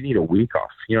off. Maybe you need a week off.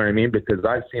 You know what I mean? Because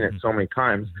I've seen it so many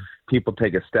times. People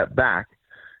take a step back,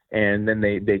 and then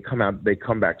they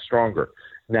come back stronger.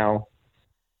 Now,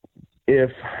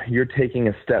 if you're taking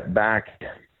a step back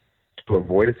to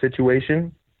avoid a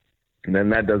situation, then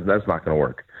that's not going to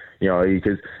work.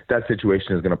 because that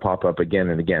situation is going to pop up again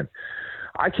and again.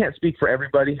 I can't speak for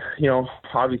everybody.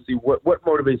 Obviously what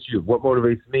motivates you, what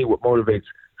motivates me, what motivates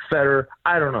Federer,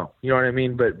 I don't know. You know what I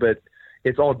mean? But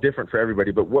it's all different for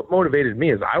everybody. But what motivated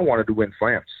me is I wanted to win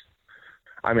slams.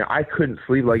 I mean, I couldn't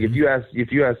sleep. Like if you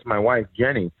ask my wife,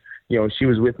 Jenny, she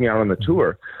was with me out on the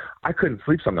tour, I couldn't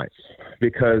sleep some nights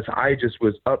because I just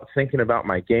was up thinking about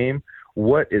my game.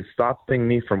 What is stopping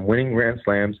me from winning Grand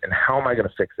Slams, and how am I going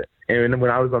to fix it? And when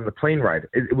I was on the plane ride,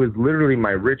 it was literally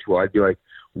my ritual. I'd be like,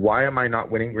 why am I not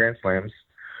winning Grand Slams?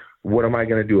 What am I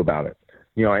going to do about it?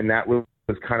 And that was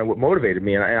kind of what motivated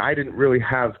me. And I didn't really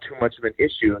have too much of an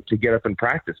issue to get up and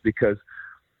practice because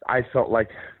I felt like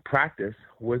practice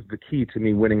was the key to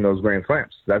me winning those Grand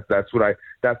Slams. That's what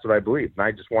I believed. And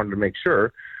I just wanted to make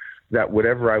sure that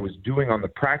whatever I was doing on the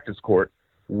practice court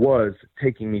was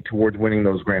taking me towards winning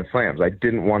those Grand Slams. I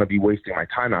didn't want to be wasting my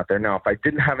time out there. Now, if I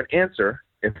didn't have an answer,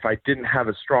 if I didn't have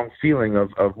a strong feeling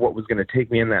of what was going to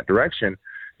take me in that direction,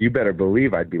 you better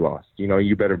believe I'd be lost.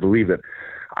 You better believe that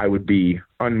I would be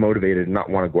unmotivated and not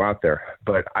want to go out there.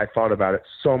 But I thought about it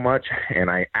so much, and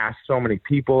I asked so many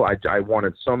people. I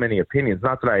wanted so many opinions.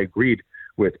 Not that I agreed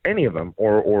with any of them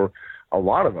or a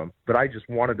lot of them, but I just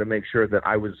wanted to make sure that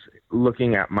I was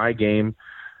looking at my game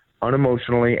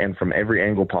unemotionally and from every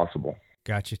angle possible.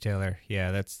 Gotcha, Taylor.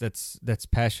 Yeah, that's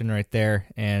passion right there,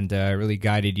 and really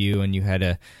guided you, and you had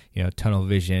a tunnel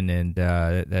vision, and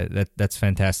that's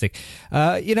fantastic.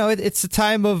 It's a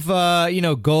time of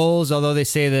goals. Although they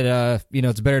say that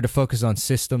it's better to focus on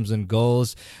systems and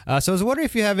goals. So I was wondering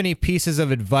if you have any pieces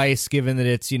of advice, given that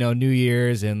it's New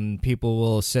Year's and people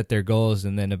will set their goals,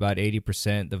 and then about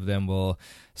 80% of them will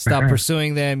stop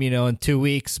pursuing them, in 2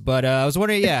 weeks. But I was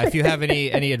wondering, if you have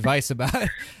any advice about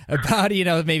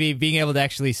maybe being able to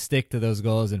actually stick to those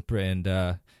goals and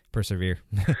persevere.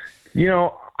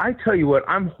 I tell you what,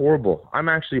 I'm horrible. I'm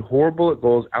actually horrible at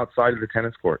goals outside of the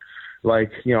tennis court.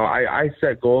 Like, I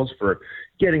set goals for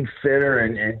getting fitter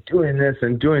and doing this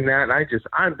and doing that, and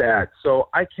I'm bad. So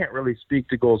I can't really speak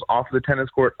to goals off the tennis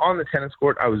court. On the tennis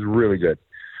court, I was really good.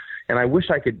 And I wish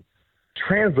I could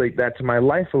translate that to my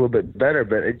life a little bit better,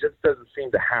 but it just doesn't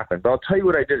seem to happen. But I'll tell you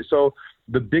what I did. So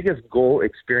the biggest goal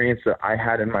experience that I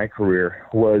had in my career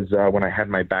was when I had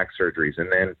my back surgeries.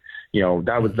 And then,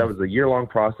 that was a year-long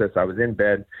process. I was in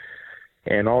bed,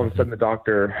 and all of a sudden the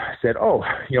doctor said,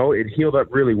 it healed up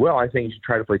really well. I think you should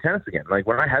try to play tennis again. Like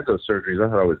when I had those surgeries, I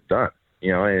thought I was done,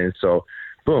 and so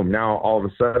boom, now all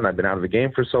of a sudden I've been out of the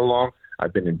game for so long.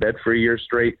 I've been in bed for a year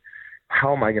straight.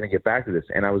 How am I going to get back to this?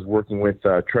 And I was working with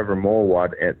Trevor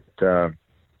Molwad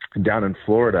down in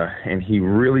Florida, and he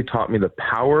really taught me the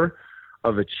power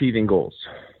of achieving goals.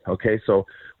 Okay, so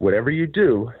whatever you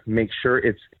do, make sure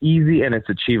it's easy and it's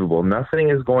achievable.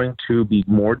 Nothing is going to be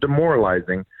more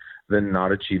demoralizing than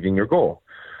not achieving your goal.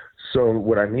 So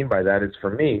what I mean by that is,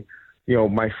 for me,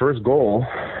 my first goal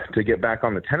to get back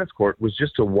on the tennis court was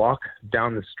just to walk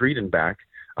down the street and back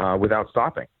without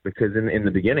stopping, because in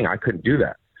the beginning I couldn't do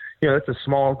that. That's a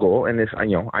small goal, and if I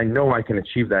know I can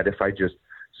achieve that if I just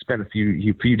spend a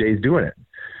few days doing it.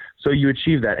 So you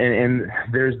achieve that, and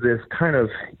there's this kind of,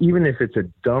 even if it's a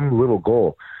dumb little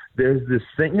goal, there's this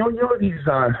thing.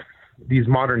 These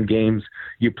modern games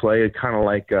you play, kind of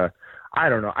like I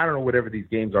don't know whatever these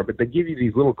games are, but they give you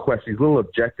these little quests, these little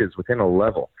objectives within a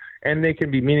level, and they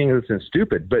can be meaningless and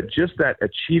stupid, but just that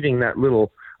achieving that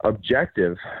little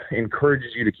objective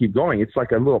encourages you to keep going. It's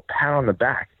like a little pat on the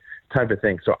back type of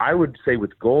thing. So I would say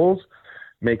with goals,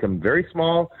 make them very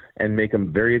small and make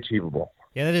them very achievable.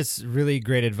 Yeah, that is really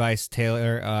great advice,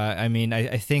 Taylor. I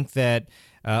think that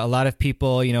a lot of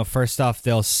people, first off,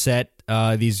 they'll set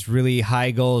these really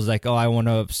high goals, like, I want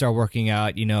to start working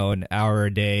out, an hour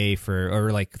a day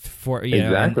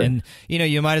exactly. And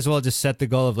you might as well just set the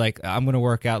goal of like, I'm going to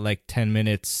work out like 10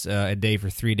 minutes a day for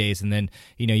 3 days. And then,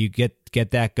 you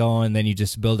get that going, then you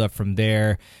just build up from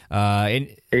there.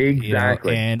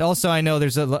 Exactly. And also I know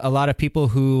there's a lot of people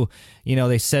who,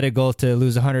 they set a goal to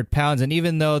lose 100 pounds. And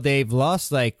even though they've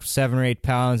lost like 7 or 8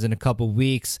 pounds in a couple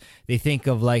weeks, they think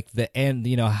of like the end,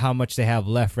 how much they have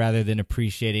left rather than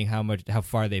appreciating how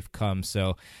far they've come.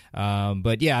 So,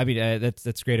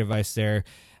 that's great advice there,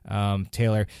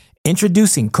 Taylor.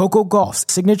 Introducing Coco Gauff's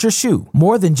signature shoe.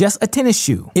 More than just a tennis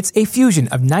shoe, it's a fusion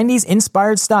of 90s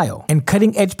inspired style and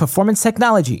cutting-edge performance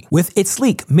technology. With its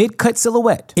sleek mid-cut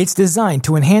silhouette, it's designed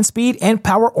to enhance speed and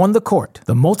power on the court.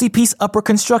 The multi-piece upper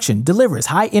construction delivers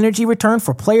high energy return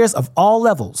for players of all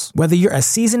levels. Whether you're a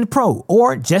seasoned pro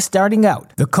or just starting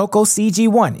out, the Coco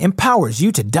CG1 empowers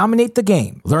you to dominate the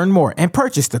game. Learn more and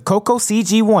purchase the Coco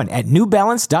CG1 at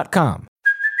NewBalance.com.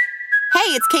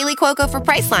 Hey, it's Kaylee Cuoco for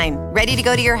Priceline. Ready to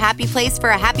go to your happy place for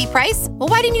a happy price? Well,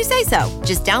 why didn't you say so?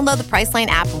 Just download the Priceline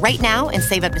app right now and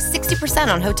save up to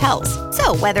 60% on hotels.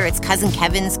 So whether it's Cousin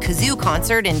Kevin's Kazoo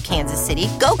Concert in Kansas City,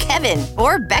 go Kevin,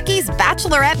 or Becky's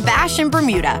Bachelorette Bash in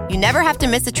Bermuda, you never have to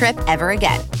miss a trip ever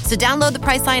again. So download the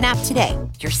Priceline app today.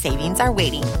 Your savings are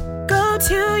waiting. Go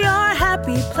to your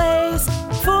happy place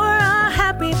for a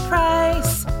happy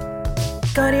price.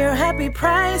 Go to your happy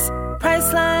price,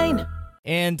 Priceline.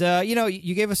 And,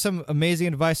 you gave us some amazing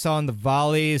advice on the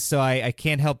volleys, so I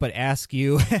can't help but ask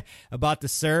you about the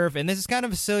serve. And this is kind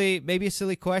of maybe a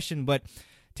silly question, but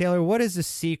Taylor, what is the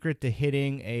secret to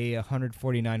hitting a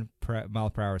 149 mile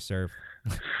per hour serve?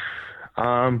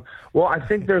 Well, I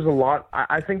think there's a lot.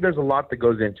 I think there's a lot that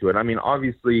goes into it. I mean,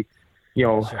 obviously,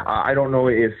 sure. I don't know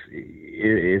if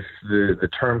the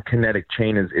term kinetic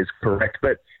chain is correct,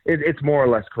 but it's more or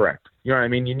less correct. You know what I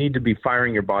mean? You need to be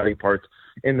firing your body parts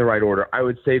in the right order. I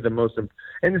would say the most, and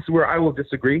this is where I will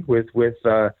disagree with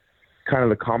kind of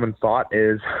the common thought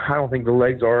is I don't think the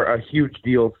legs are a huge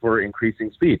deal for increasing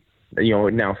speed.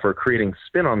 Now for creating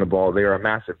spin on the ball, they are a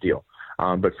massive deal.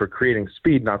 But for creating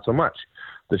speed, not so much.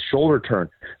 The shoulder turn,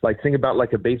 think about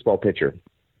like a baseball pitcher.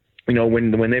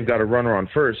 When they've got a runner on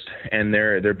first and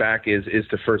their back is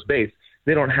to first base,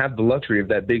 they don't have the luxury of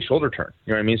that big shoulder turn.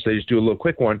 You know what I mean? So they just do a little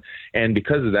quick one, and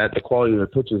because of that, the quality of the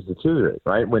pitches deteriorate,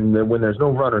 right? When there's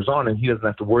no runners on and he doesn't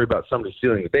have to worry about somebody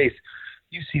stealing the base,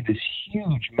 you see this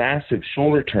huge, massive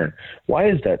shoulder turn.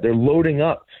 Why is that? They're loading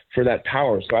up for that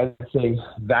power. So I'd say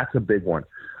that's a big one.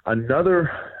 Another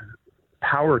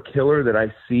power killer that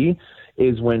I see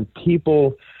is when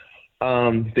people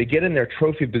they get in their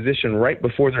trophy position right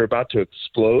before they're about to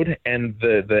explode, and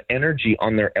the energy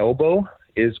on their elbow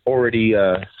is already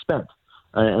spent.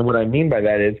 And what I mean by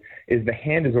that is the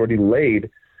hand is already laid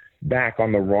back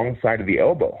on the wrong side of the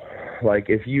elbow. Like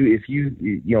if you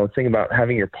think about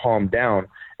having your palm down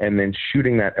and then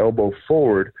shooting that elbow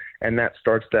forward, and that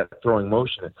starts that throwing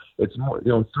motion. It's more,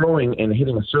 throwing and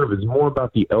hitting a serve is more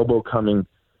about the elbow coming,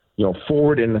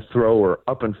 forward in the throw or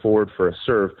up and forward for a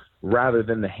serve, rather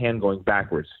than the hand going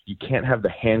backwards. You can't have the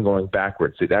hand going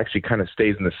backwards. It actually kind of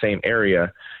stays in the same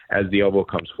area as the elbow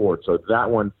comes forward. So that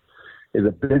one is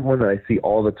a big one that I see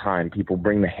all the time. People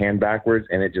bring the hand backwards,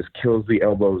 and it just kills the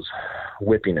elbow's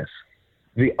whippiness.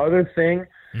 The other thing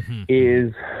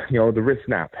is, the wrist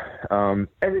snap.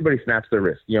 Everybody snaps their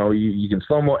wrist. You can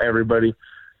slow-mo everybody.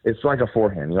 It's like a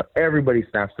forehand. Everybody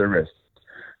snaps their wrist.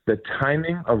 The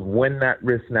timing of when that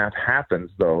wrist snap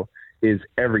happens, though, is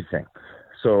everything.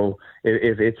 So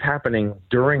if it's happening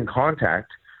during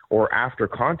contact or after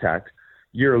contact,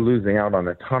 you're losing out on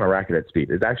a ton of racket head speed.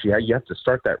 It's actually, you have to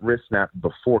start that wrist snap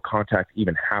before contact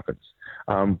even happens.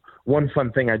 One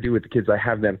fun thing I do with the kids, I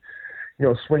have them,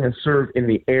 swing and serve in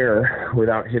the air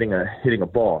without hitting a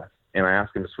ball. And I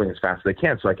ask them to swing as fast as they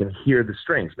can so I can hear the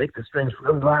strings. Make the strings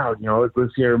really loud,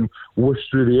 let's hear them whoosh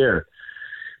through the air.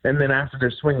 And then after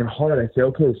they're swinging hard, I say,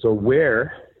 okay, so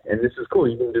where, and this is cool,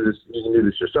 you can do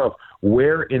this yourself,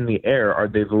 where in the air are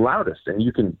they the loudest? And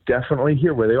you can definitely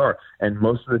hear where they are. And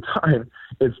most of the time,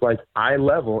 it's like eye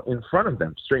level in front of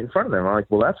them, straight in front of them. I'm like,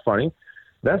 well, that's funny.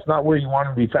 That's not where you want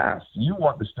to be fast. You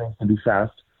want the strings to be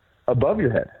fast above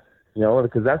your head,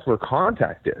 because that's where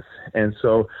contact is. And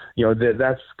so,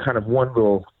 that's kind of one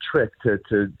little trick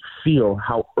to feel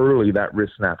how early that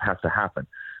wrist snap has to happen.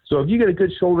 So if you get a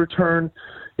good shoulder turn,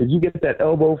 if you get that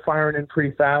elbow firing in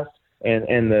pretty fast,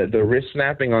 and the wrist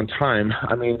snapping on time,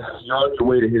 I mean, you're on your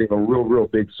way to hitting a real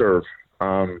big serve.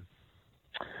 So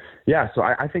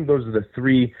I think those are the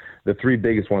three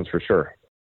biggest ones for sure.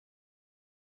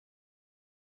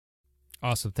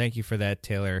 Awesome. Thank you for that,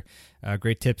 Taylor.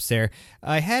 Great tips there.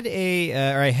 I have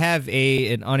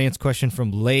an audience question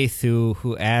from Lath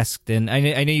who asked, and I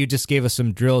know you just gave us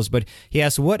some drills, but he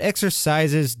asked, what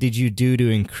exercises did you do to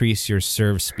increase your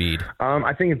serve speed?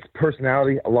 I think it's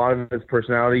personality. A lot of it's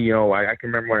personality. I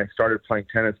can remember when I started playing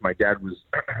tennis, my dad was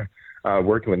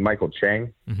working with Michael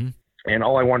Chang, and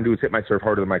all I wanted to do was hit my serve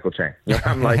harder than Michael Chang.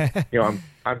 I'm like,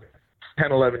 I'm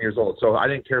 10, 11 years old, so I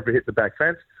didn't care if it hit the back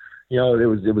fence.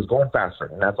 It was going faster,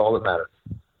 and that's all that mattered.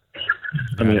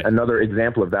 I mean, another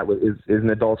example of that is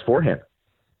Nadal's forehand.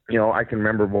 I can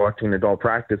remember watching Nadal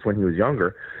practice when he was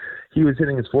younger. He was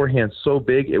hitting his forehand so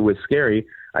big it was scary.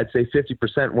 I'd say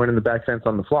 50% went in the back fence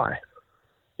on the fly.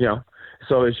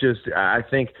 So it's just, I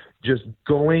think just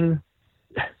going,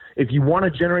 if you want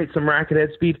to generate some racket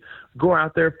head speed, go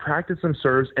out there, practice some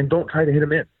serves, and don't try to hit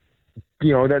them in.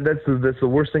 That's the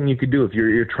worst thing you could do if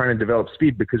you're trying to develop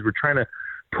speed, because we're trying to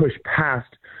push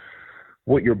past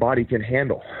what your body can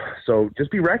handle. So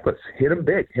just be reckless, hit them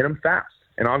big, hit them fast,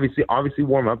 And obviously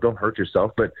warm up, don't hurt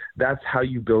yourself, but that's how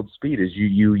you build speed is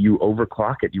you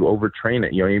overclock it, you overtrain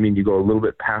it. You know what I mean? You go a little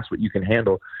bit past what you can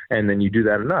handle, and then you do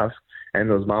that enough,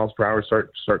 and those miles per hour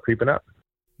start creeping up.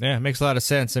 Yeah, it makes a lot of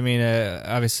sense. I mean,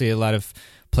 obviously a lot of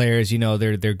players, you know,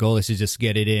 their goal is to just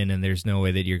get it in, and there's no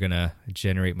way that you're going to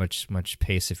generate much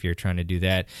pace if you're trying to do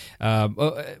that.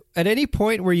 At any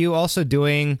point, were you also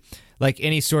doing like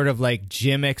any sort of like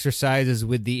gym exercises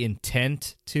with the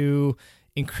intent to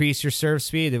increase your serve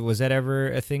speed? Was that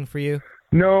ever a thing for you?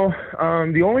 No.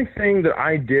 The only thing that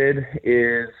I did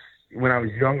is when I was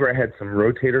younger, I had some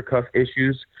rotator cuff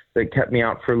issues that kept me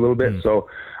out for a little bit. So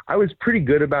I was pretty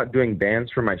good about doing bands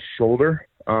for my shoulder,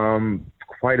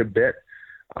 quite a bit.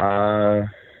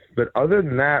 But other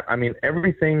than that, I mean,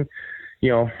 everything,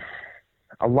 you know,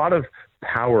 a lot of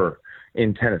power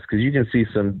in tennis, because you can see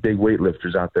some big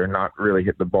weightlifters out there not really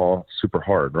hit the ball super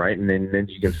hard, right? And then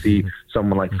you can see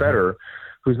someone like Federer,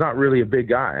 who's not really a big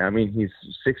guy. I mean, he's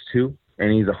 6'2",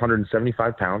 and he's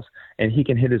 175 pounds, and he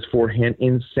can hit his forehand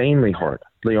insanely hard.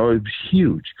 You know, it's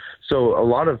huge. So a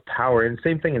lot of power, and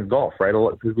same thing in golf, right?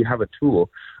 Because we have a tool,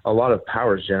 a lot of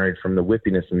power is generated from the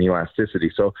whippiness and the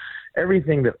elasticity. So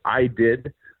everything that I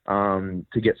did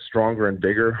to get stronger and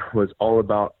bigger was all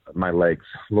about my legs,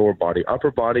 lower body.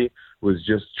 Upper body was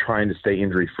just trying to stay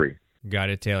injury-free. Got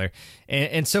it, Taylor.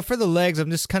 And so for the legs, I'm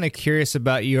just kind of curious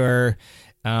about your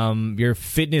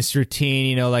fitness routine,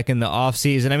 you know, like in the off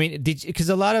season. I mean,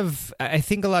 because I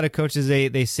think a lot of coaches,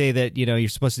 they say that, you know, you're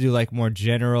supposed to do like more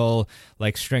general,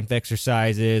 like strength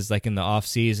exercises, like in the off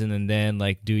season, and then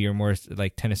like do your more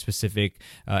like tennis specific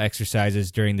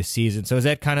exercises during the season. So is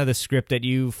that kind of the script that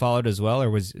you followed as well,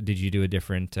 or did you do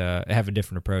have a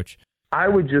different approach? I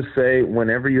would just say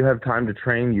whenever you have time to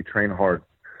train, you train hard,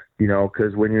 you know,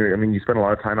 because you spend a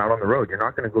lot of time out on the road. You're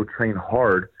not going to go train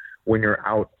hard when you're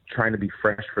out trying to be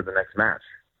fresh for the next match,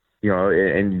 you know,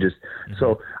 and you just,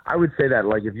 so I would say that,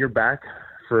 like, if you're back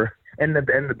and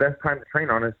the best time to train,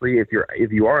 honestly, if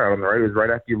you are out on the road, is right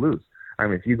after you lose. I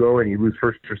mean, if you go and you lose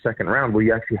first or second round, well,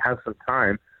 you actually have some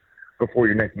time before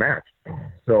your next match.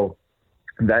 So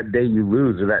that day you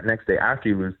lose, or that next day after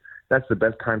you lose, that's the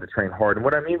best time to train hard. And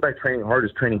what I mean by training hard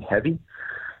is training heavy.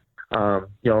 You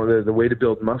know, the way to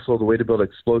build muscle, the way to build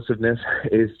explosiveness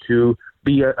is to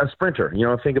be a sprinter. You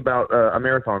know, think about a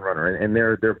marathon runner and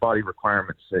their body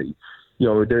requirements. You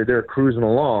know, they're cruising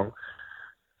along,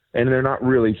 and they're not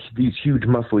really these huge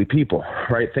muscly people,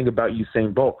 right? Think about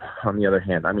Usain Bolt, on the other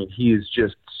hand. I mean, he is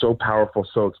just so powerful,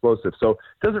 so explosive. So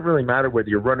it doesn't really matter whether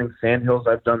you're running sandhills.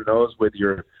 I've done those. Whether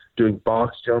you're doing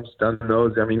box jumps, done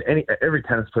those. I mean, every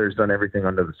tennis player's done everything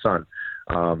under the sun.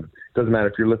 It doesn't matter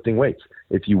if you're lifting weights.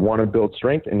 If you want to build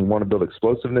strength and you want to build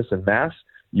explosiveness and mass,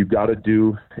 you got to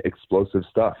do explosive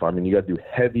stuff. I mean, you got to do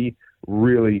heavy,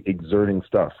 really exerting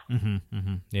stuff.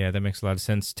 Yeah, that makes a lot of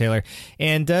sense, Taylor.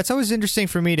 And it's always interesting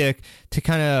for me to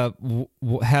kind of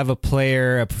have a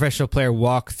professional player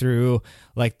walk through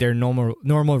like their normal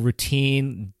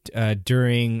routine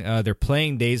during their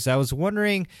playing days. I was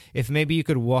wondering if maybe you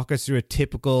could walk us through a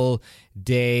typical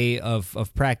day of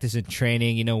practice and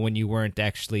training, you know, when you weren't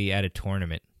actually at a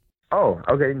tournament. Oh,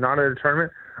 okay. Not at a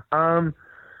tournament.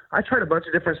 I tried a bunch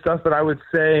of different stuff, but I would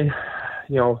say,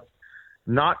 you know,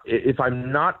 not if I'm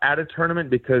not at a tournament,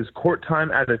 because court time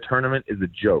at a tournament is a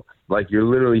joke. Like, you're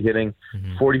literally hitting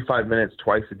 45 minutes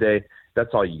twice a day. That's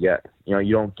all you get. You know,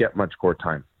 you don't get much court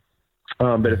time.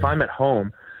 But if I'm at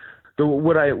home,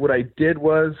 what I did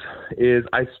is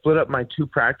I split up my two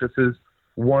practices.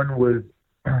 One was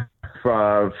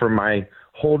for my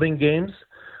holding games.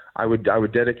 I would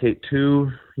dedicate two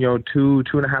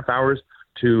and a half hours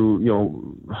to, you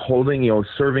know, holding, you know,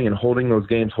 serving and holding those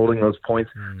games, holding those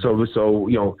points. So,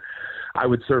 you know, I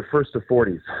would serve first to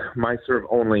 40s, my serve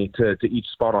only to each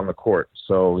spot on the court.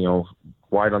 So, you know,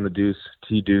 wide on the deuce,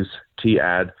 T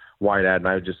add, wide add, and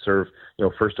I would just serve, you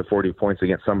know, first to 40 points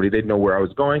against somebody. They'd know where I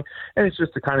was going. And it's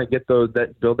just to kind of get build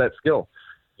that skill,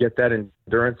 get that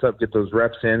endurance up, get those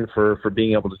reps in for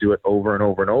being able to do it over and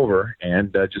over and over.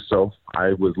 And just so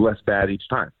I was less bad each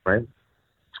time, right?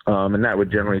 And that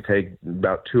would generally take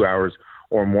about 2 hours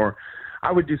or more.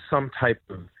 I would do some type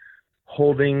of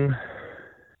holding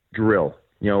drill,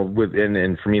 you know,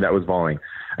 and for me that was volleying.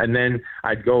 And then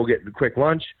I'd go get a quick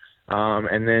lunch,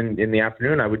 and then in the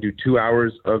afternoon I would do 2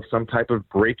 hours of some type of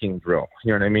breaking drill.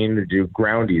 You know what I mean? To do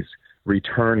groundies,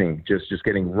 returning, just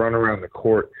getting run around the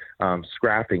court,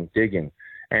 scrapping, digging,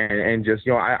 and just,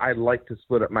 you know, I like to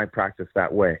split up my practice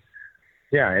that way.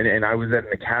 Yeah, and I was at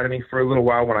an academy for a little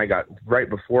while right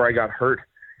before I got hurt,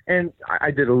 and I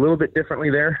did a little bit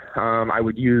differently there. I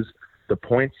would use the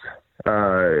points.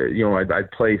 You know,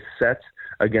 I'd play sets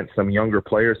against some younger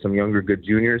players, some younger good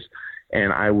juniors,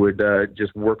 and I would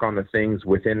just work on the things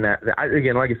within that.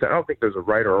 Again, like I said, I don't think there's a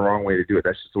right or a wrong way to do it.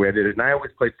 That's just the way I did it. And I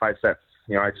always played 5 sets.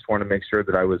 I just wanted to make sure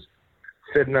that I was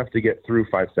fit enough to get through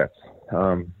 5 sets.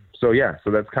 So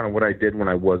that's kind of what I did when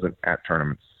I wasn't at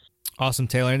tournaments. Awesome,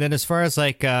 Taylor. And then as far as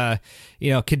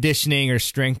conditioning or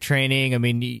strength training, I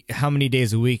mean, how many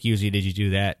days a week usually did you do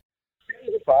that?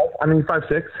 5. I mean, 5,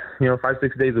 6. 5,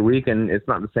 6 days a week, and it's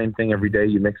not the same thing every day.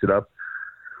 You mix it up.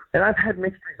 And I've had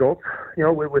mixed results,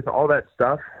 with all that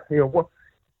stuff.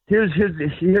 Here's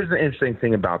the interesting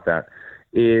thing about that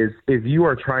is if you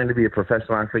are trying to be a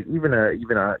professional athlete, even a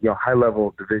high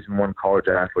level Division I college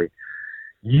athlete,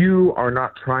 you are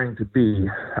not trying to be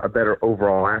a better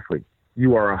overall athlete.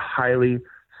 You are a highly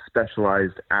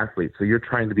specialized athlete. So you're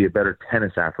trying to be a better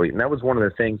tennis athlete. And that was one of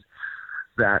the things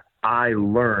that I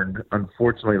learned,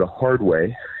 unfortunately, the hard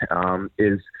way,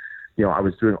 is, I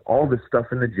was doing all this stuff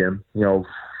in the gym,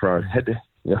 from head to,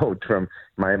 from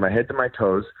my head to my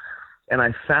toes. And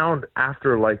I found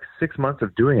after like 6 months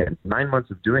of doing it, 9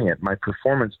 months of doing it, my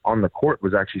performance on the court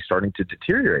was actually starting to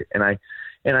deteriorate. And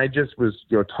I just was,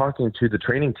 talking to the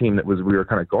training team we were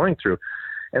kind of going through.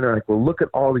 And they're like, well, look at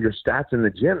all of your stats in the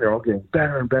gym. They're all getting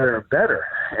better and better and better.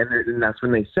 And that's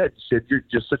when they said, you're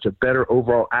just such a better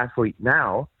overall athlete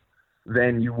now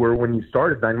than you were when you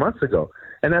started 9 months ago.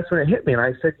 And that's when it hit me. And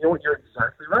I said, you know what, you're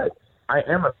exactly right. I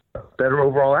am a better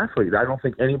overall athlete. I don't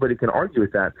think anybody can argue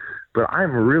with that. But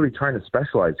I'm really trying to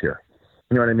specialize here.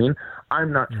 You know what I mean?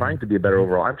 I'm not trying to be a better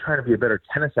overall. I'm trying to be a better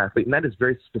tennis athlete. And that is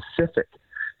very specific.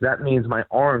 That means my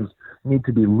arms need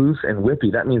to be loose and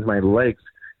whippy. That means my legs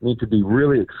need to be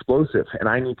really explosive, and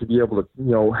I need to be able to,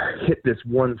 hit this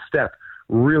one step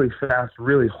really fast,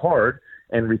 really hard,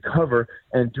 and recover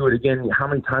and do it again. How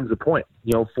many times a point?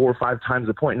 4 or 5 times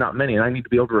a point, not many. And I need to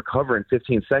be able to recover in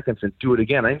 15 seconds and do it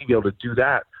again. I need to be able to do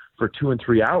that for 2 and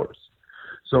 3 hours.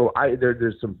 So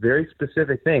there's some very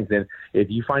specific things. And if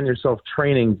you find yourself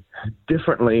training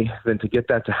differently than to get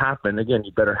that to happen, again,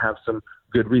 you better have some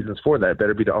good reasons for that. It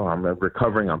better be I'm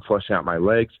recovering, I'm flushing out my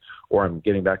legs, or I'm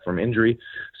getting back from injury.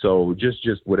 So just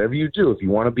whatever you do, if you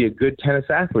want to be a good tennis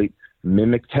athlete,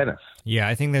 mimic tennis. Yeah,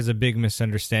 I think there's a big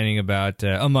misunderstanding about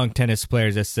among tennis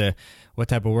players as to what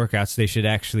type of workouts they should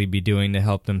actually be doing to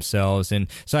help themselves. And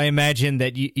so I imagine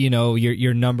that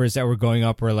your numbers that were going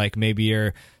up were like maybe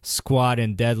your squat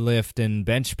and deadlift and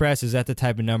bench press. Is that the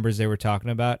type of numbers they were talking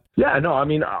about? Yeah, no, I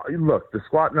mean, look, the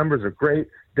squat numbers are great.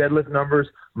 Deadlift numbers,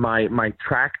 my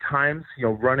track times,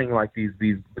 running like these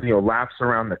laps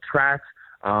around the tracks,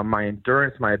 my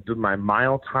endurance, my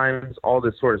mile times, all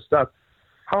this sort of stuff.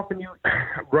 How can you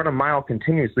run a mile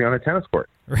continuously on a tennis court?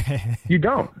 Right. You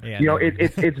don't. Yeah,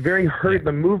 it's very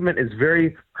The movement is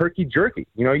very herky-jerky.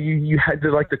 You had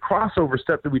the crossover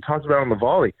step that we talked about on the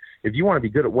volley. If you want to be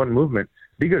good at one movement,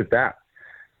 be good at that.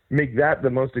 Make that the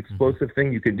most explosive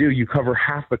thing you can do. You cover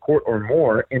half the court or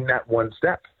more in that one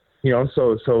step.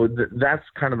 So that's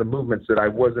kind of the movements that I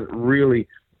wasn't really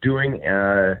doing,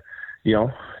 that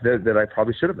I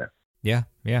probably should have been. Yeah.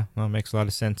 Well, it makes a lot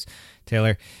of sense,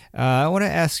 Taylor. I want to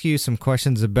ask you some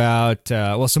questions about,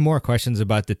 some more questions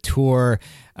about the tour.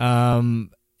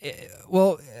 Actually,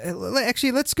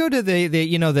 let's go to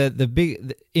the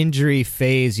big injury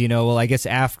phase. I guess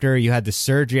after you had the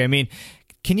surgery. I mean,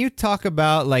 can you talk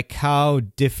about like how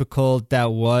difficult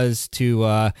that was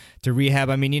to rehab?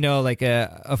 I mean,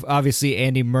 obviously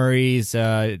Andy Murray's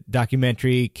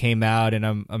documentary came out, and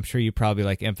I'm sure you probably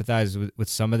empathize with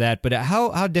some of that. But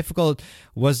how difficult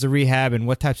was the rehab, and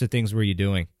what types of things were you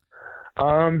doing?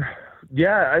 The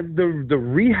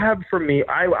rehab for me,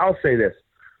 I'll say this: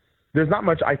 there's not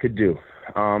much I could do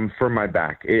for my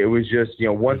back. It was just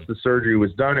once the surgery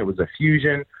was done, it was a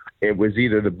fusion. It was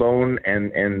either the bone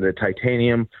and the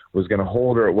titanium was going to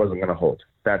hold or it wasn't going to hold,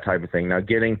 that type of thing. Now,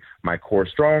 getting my core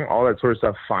strong, all that sort of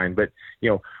stuff, fine. But,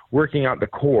 working out the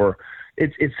core,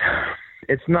 it's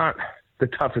not the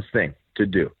toughest thing to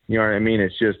do. You know what I mean?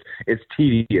 It's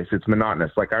tedious. It's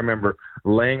monotonous. Like I remember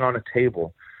laying on a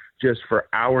table just for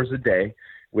hours a day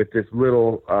with this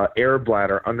little air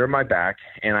bladder under my back,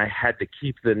 and I had to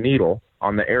keep the needle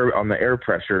on the air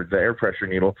pressure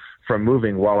needle from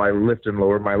moving while I lift and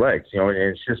lower my legs. And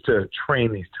it's just to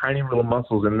train these tiny little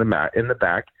muscles in the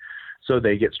back so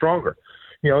they get stronger.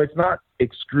 It's not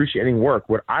excruciating work.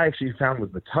 What I actually found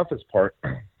was the toughest part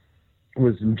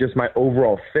was just my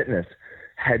overall fitness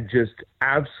had just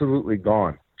absolutely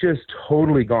gone, just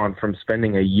totally gone from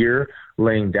spending a year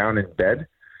laying down in bed.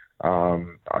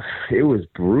 It was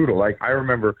brutal. Like I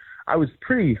remember I was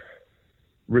pretty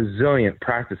resilient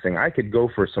practicing. I could go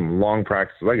for some long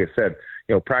practices. Like I said,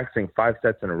 practicing 5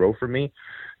 sets in a row for me,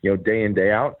 day in,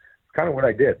 day out, kind of what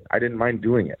I did. I didn't mind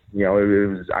doing it.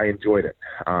 I enjoyed it.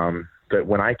 But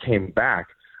when I came back,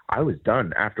 I was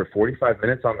done. After 45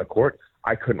 minutes on the court,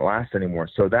 I couldn't last anymore.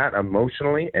 So that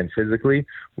emotionally and physically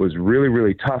was really,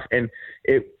 really tough. And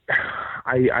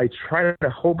I tried a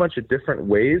whole bunch of different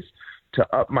ways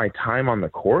to up my time on the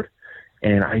court.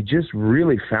 And I just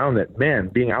really found that, man,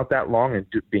 being out that long and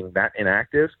being that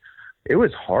inactive, it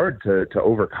was hard to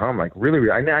overcome. Like really,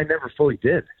 I never fully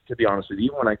did, to be honest with you.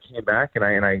 Even when I came back and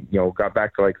I got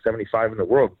back to like 75 in the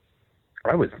world,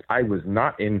 I was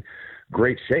not in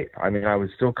great shape. I mean, I was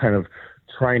still kind of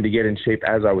trying to get in shape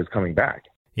as I was coming back.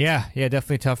 Yeah,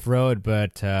 definitely a tough road,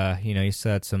 but you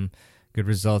still had some good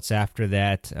results after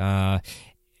that.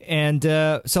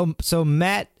 So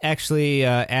Matt actually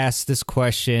asked this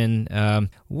question: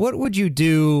 what would you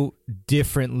do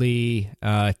differently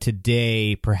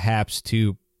today, perhaps,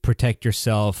 to protect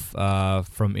yourself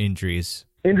from injuries?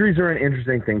 Injuries are an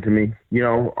interesting thing to me.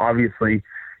 Obviously,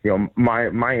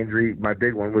 my injury, my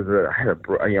big one was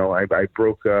I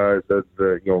broke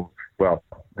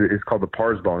it's called the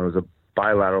pars bone. It was a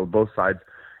bilateral, both sides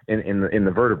in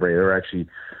the vertebrae. They were actually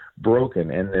broken,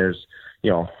 and there's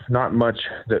not much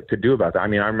that to do about that. I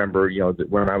mean, I remember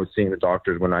when I was seeing the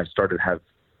doctors when I started to have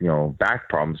back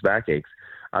problems, back aches.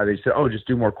 They said, "Oh, just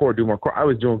do more core, do more core." I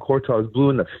was doing core till I was blue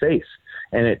in the face,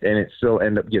 and it still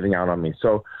ended up giving out on me.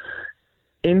 So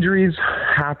injuries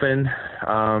happen.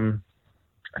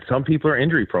 Some people are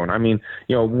injury prone. I mean,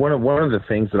 one of the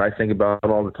things that I think about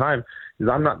all the time is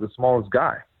I'm not the smallest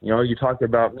guy. You talk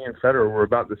about me and Federer, we're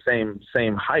about the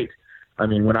same height. I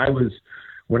mean, when I was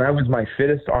my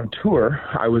fittest on tour,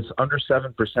 I was under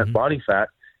 7% body fat,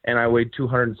 and I weighed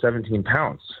 217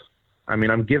 pounds. I mean,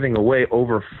 I'm giving away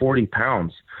over 40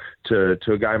 pounds to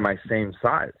a guy my same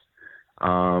size.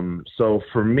 So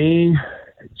for me,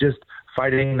 just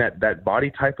fighting that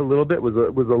body type a little bit was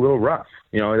a little rough.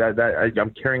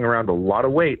 I'm carrying around a lot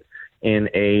of weight in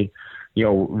a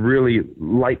really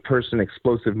light person,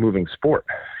 explosive moving sport.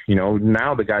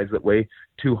 Now the guys that weigh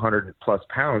 200 plus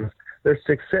pounds, they're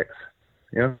 6'6",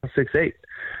 6'8".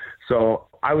 So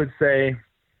I would say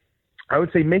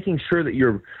making sure that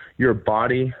your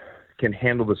body can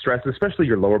handle the stress, especially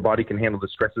your lower body can handle the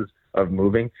stresses of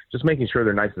moving, just making sure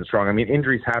they're nice and strong. I mean,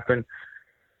 injuries happen,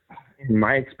 in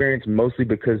my experience, mostly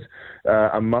because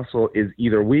a muscle is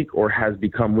either weak or has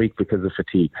become weak because of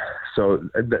fatigue. So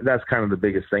that's kind of the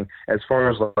biggest thing. As far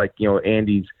as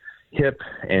Andy's hip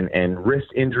and wrist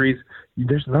injuries,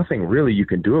 there's nothing really you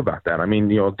can do about that. I mean,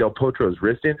 Del Potro's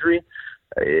wrist injury,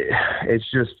 it's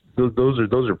just those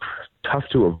are tough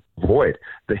to avoid.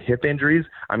 The hip injuries,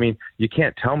 I mean, you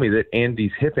can't tell me that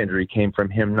Andy's hip injury came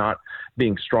from him not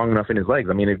being strong enough in his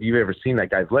legs. I mean, if you've ever seen that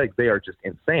guy's legs, they are just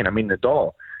insane. I mean,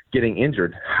 Nadal getting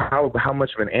injured, how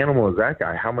much of an animal is that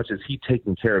guy? How much is he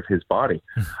taking care of his body?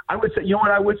 I would say,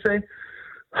 what I would say?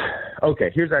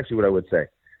 Okay, here's actually what I would say.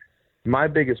 My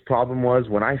biggest problem was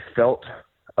when I felt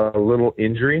a little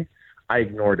injury, I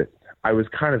ignored it. I was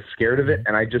kind of scared of it,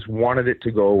 and I just wanted it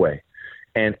to go away.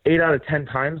 And 8 out of 10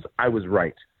 times, I was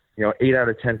right. 8 out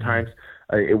of 10 times,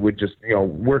 it would just,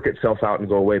 work itself out and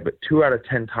go away. But 2 out of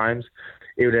 10 times,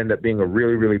 it would end up being a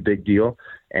really, really big deal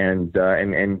and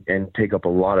take up a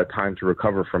lot of time to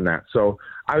recover from that. So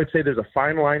I would say there's a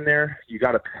fine line there. You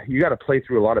got to play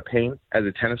through a lot of pain as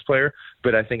a tennis player,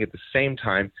 but I think at the same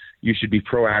time you should be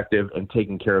proactive and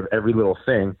taking care of every little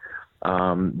thing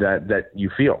that you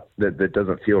feel that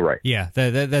doesn't feel right. Yeah,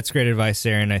 that's great advice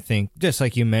there. And I think just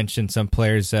like you mentioned, some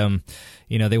players,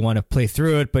 they want to play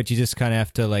through it, but you just kind of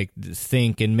have to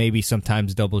think, and maybe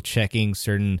sometimes double checking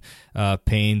certain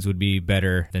pains would be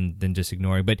better than just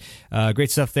ignoring. But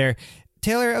great stuff there.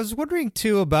 Taylor, I was wondering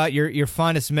too about your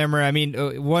fondest memory. I mean,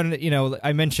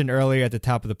 I mentioned earlier at the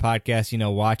top of the podcast,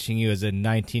 watching you as a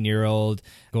 19-year-old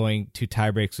going to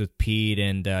tiebreaks with Pete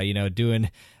and,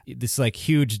 doing this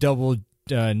huge double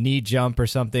knee jump or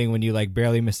something when you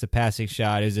barely missed the passing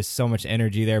shot. There's just so much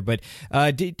energy there. But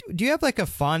do you have a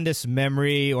fondest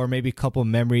memory or maybe a couple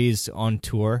memories on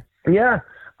tour? Yeah,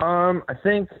 I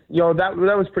think, that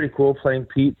was pretty cool playing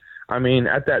Pete. I mean,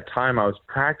 at that time, I was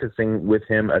practicing with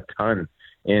him a ton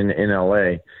in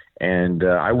LA, and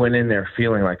I went in there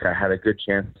feeling like I had a good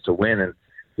chance to win. And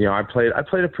I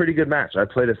played a pretty good match. I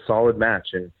played a solid match,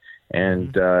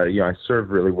 and I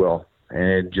served really well,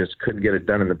 and just couldn't get it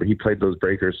done. But he played those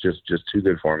breakers just too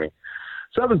good for me.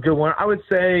 So that was a good one. I would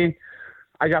say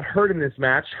I got hurt in this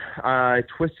match. I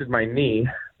twisted my knee,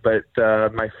 but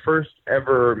my first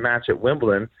ever match at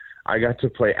Wimbledon, I got to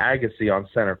play Agassi on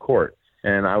center court.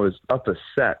 And I was up a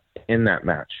set in that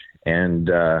match. And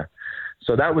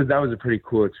so that was a pretty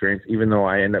cool experience, even though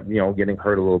I ended up, getting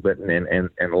hurt a little bit and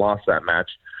lost that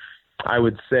match. I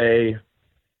would say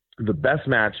the best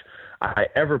match I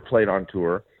ever played on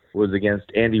tour was against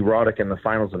Andy Roddick in the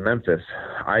finals of Memphis.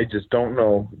 I just don't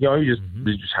know. You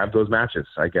just have those matches,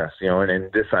 I guess.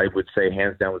 And this, I would say,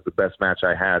 hands down, was the best match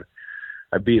I had.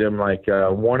 I beat him like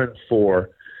 1-4.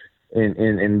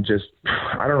 And just,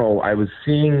 I don't know, I was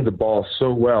seeing the ball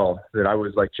so well that I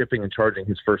was like chipping and charging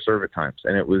his first serve at times.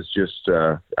 And it was just,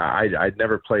 I'd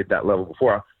never played that level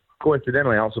before.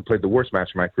 Coincidentally, I also played the worst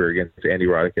match of my career against Andy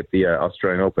Roddick at the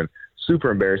Australian Open. Super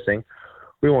embarrassing.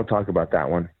 We won't talk about that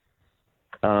one.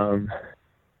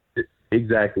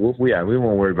 Exactly. We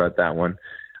won't worry about that one.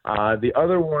 The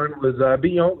other one was,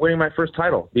 winning my first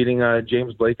title, beating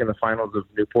James Blake in the finals of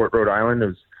Newport, Rhode Island. It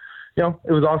was,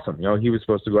 it was awesome. He was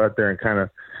supposed to go out there and kind of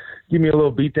give me a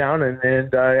little beatdown,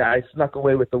 and I snuck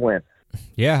away with the win.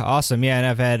 Yeah, awesome. Yeah,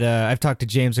 and I've talked to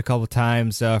James a couple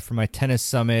times for my tennis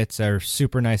summits. A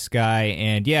super nice guy,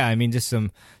 and yeah, I mean, just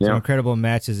some incredible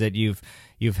matches that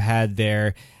you've had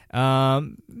there.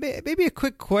 Maybe a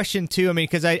quick question too. I mean,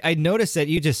 because I noticed that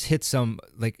you just hit some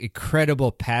like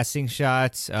incredible passing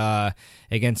shots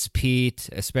against Pete,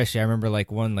 especially. I remember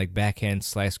like one like backhand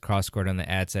slice cross court on the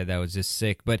ad side that was just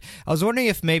sick. But I was wondering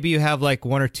if maybe you have like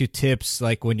one or two tips,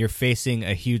 like when you're facing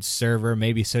a huge server,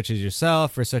 maybe such as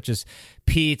yourself or such as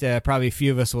Pete. Probably a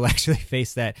few of us will actually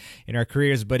face that in our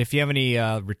careers. But if you have any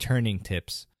returning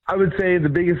tips, I would say the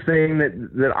biggest thing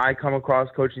that I come across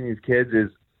coaching these kids is,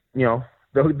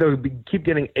 they'll keep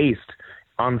getting aced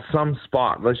on some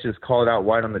spot. Let's just call it out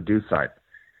wide on the deuce side.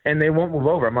 And they won't move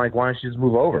over. I'm like, why don't you just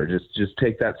move over? Just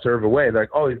take that serve away. They're like,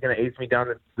 oh, he's going to ace me down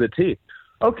the tee.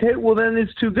 Okay, well, then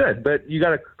it's too good. But you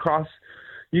got to cross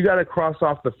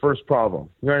off the first problem.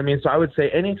 You know what I mean? So I would say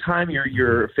anytime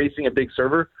you're facing a big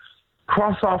server,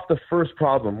 cross off the first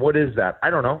problem. What is that? I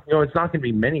don't know. It's not going to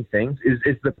be many things.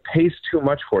 Is the pace too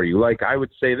much for you? Like I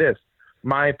would say this.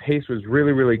 My pace was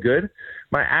really, really good.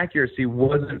 My accuracy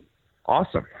wasn't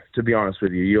awesome, to be honest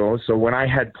with you. So when I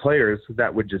had players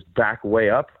that would just back way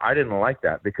up, I didn't like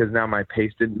that because now my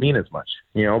pace didn't mean as much,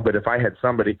 But if I had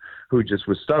somebody who just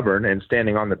was stubborn and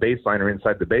standing on the baseline or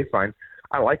inside the baseline,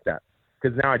 I like that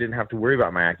because now I didn't have to worry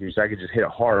about my accuracy. I could just hit it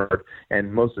hard,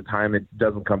 and most of the time it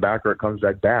doesn't come back or it comes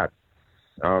back bad.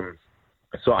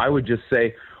 So I would just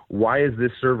say, why is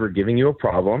this server giving you a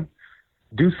problem?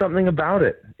 Do something about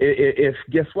it.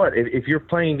 Guess what? If you're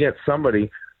playing against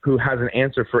somebody who has an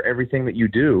answer for everything that you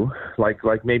do, like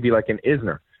maybe like an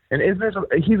Isner, and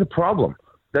he's a problem.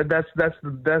 That's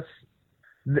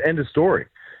the end of story.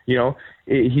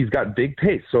 He's got big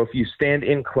pace. So if you stand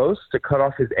in close to cut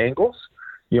off his angles,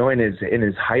 in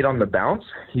his height on the bounce,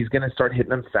 he's going to start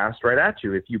hitting them fast right at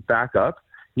you. If you back up,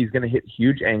 he's going to hit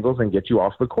huge angles and get you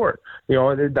off the court.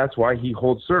 That's why he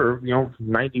holds serve,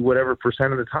 90 whatever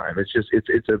percent of the time.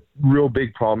 It's a real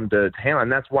big problem to handle.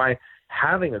 And that's why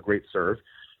having a great serve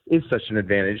is such an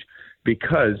advantage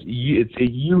because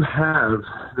you have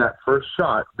that first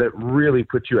shot that really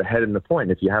puts you ahead in the point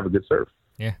if you have a good serve.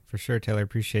 Yeah, for sure, Taylor.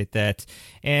 Appreciate that.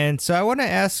 And so I want to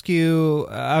ask you,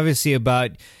 obviously,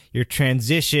 about your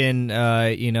transition,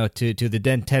 to the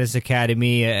Dent Tennis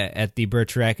Academy at the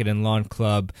Birch Racquet and Lawn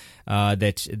Club.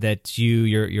 That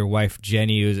your wife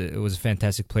Jenny was a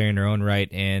fantastic player in her own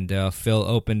right, and Phil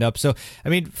opened up. So, I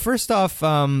mean, first off,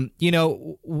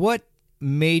 what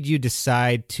made you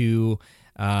decide to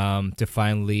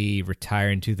finally retire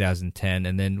in 2010,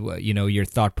 and then your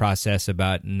thought process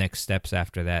about next steps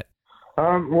after that.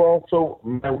 So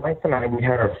my wife and I, we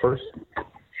had our first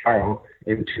child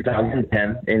in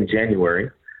 2010 in January,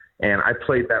 and I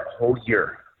played that whole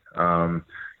year, trying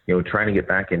to get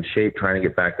back in shape, trying to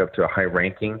get back up to a high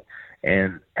ranking,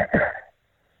 and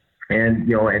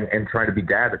trying to be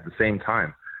dad at the same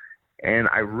time. And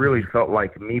I really felt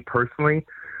like me personally,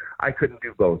 I couldn't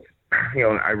do both.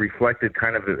 I reflected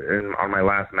kind of on my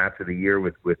last match of the year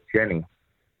with Jenny,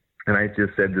 and I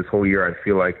just said this whole year I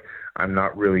feel like I'm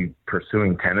not really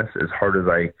pursuing tennis as hard as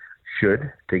I should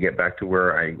to get back to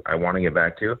where I want to get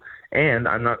back to. And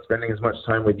I'm not spending as much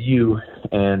time with you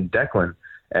and Declan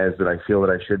as that I feel that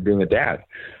I should being a dad.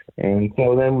 And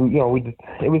so then,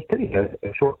 it was pretty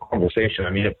a short conversation. I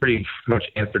mean, it pretty much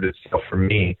answered itself for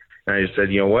me. And I just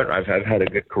said, you know what, I've had a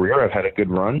good career. I've had a good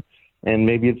run. And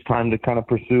maybe it's time to kind of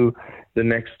pursue the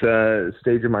next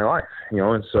stage of my life,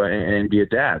 and be a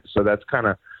dad. So that's kind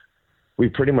of, we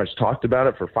pretty much talked about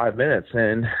it for 5 minutes,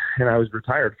 and I was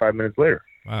retired 5 minutes later.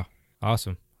 Wow.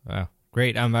 Awesome. Wow.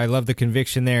 Great. I love the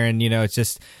conviction there. And, it's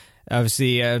just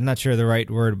obviously, I'm not sure the right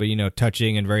word, but,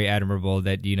 touching and very admirable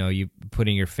that, you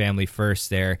putting your family first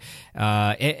there.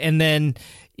 And then,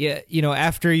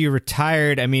 after you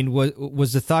retired, I mean,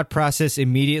 was the thought process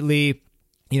immediately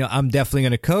I'm definitely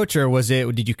going to coach, or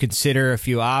did you consider a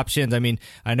few options? I mean,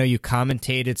 I know you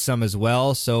commentated some as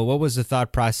well. So what was the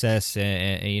thought process,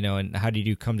 and how did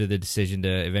you come to the decision to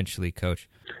eventually coach?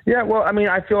 Yeah, well, I mean,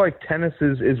 I feel like tennis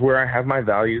is where I have my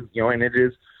value, and it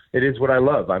is what I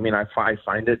love. I mean, I find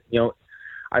it,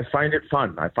 I find it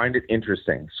fun. I find it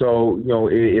interesting. So,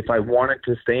 if I wanted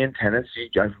to stay in tennis,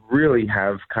 I really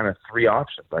have kind of three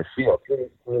options. I feel three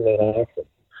main options.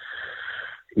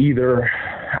 Either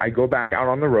I go back out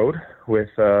on the road with,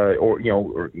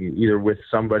 or either with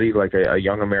somebody like a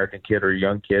young American kid or a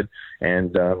young kid,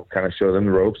 and kind of show them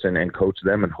the ropes and coach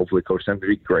them, and hopefully coach them to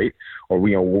be great. Or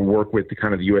we'll work with the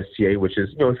kind of the USTA, which is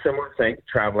a similar thing,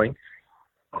 traveling.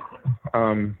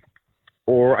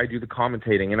 Or I do the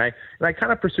commentating, and I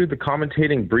kind of pursued the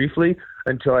commentating briefly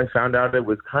until I found out it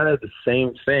was kind of the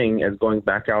same thing as going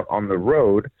back out on the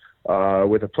road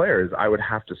with the players. I would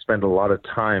have to spend a lot of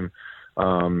time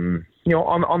on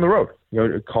the road,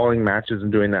 calling matches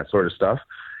and doing that sort of stuff.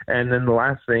 And then the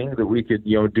last thing that we could,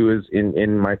 do is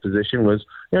in my position was,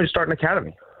 to start an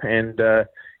academy. And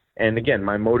again,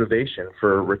 my motivation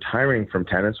for retiring from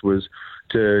tennis was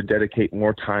to dedicate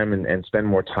more time and spend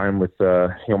more time with,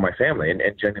 my family. And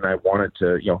Jenny and I wanted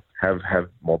to, have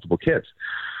multiple kids.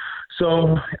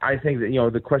 So I think that,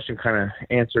 the question kind of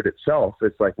answered itself.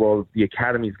 It's like, well, the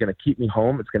academy is going to keep me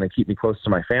home. It's going to keep me close to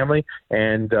my family,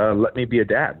 and let me be a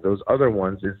dad. Those other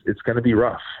ones, it's going to be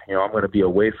rough. I'm going to be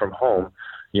away from home,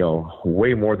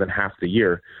 way more than half the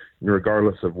year,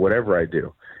 regardless of whatever I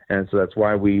do. And so that's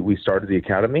why we started the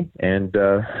academy, and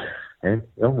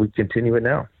we continue it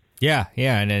now. Yeah,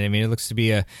 and I mean, it looks to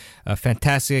be a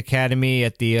fantastic academy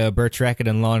at the Birch Racquet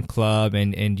and Lawn Club,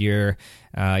 and you're,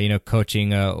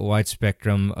 coaching a wide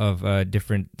spectrum of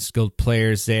different skilled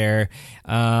players there.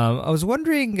 I was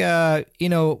wondering,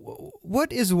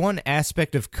 what is one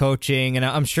aspect of coaching? And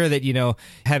I'm sure that,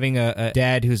 having a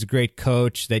dad who's a great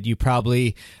coach, that you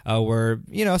probably were,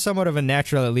 somewhat of a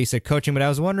natural, at least at coaching. But I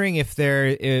was wondering if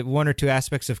there are one or two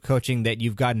aspects of coaching that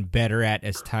you've gotten better at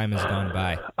as time has gone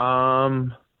by.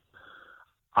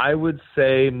 I would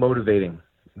say motivating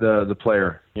the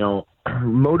player.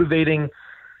 Motivating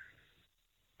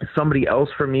somebody else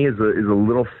for me is a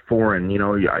little foreign.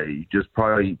 I just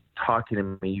probably talking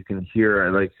to me, you can hear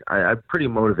I'm pretty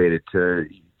motivated to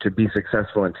be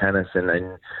successful in tennis, and I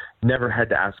never had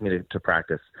to ask me to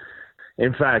practice.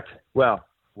 In fact, well,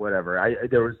 whatever.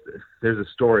 There's a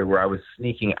story where I was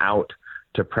sneaking out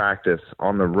to practice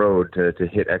on the road to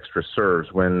hit extra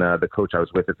serves when the coach I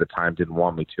was with at the time didn't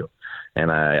want me to.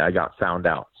 And I got found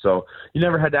out. So you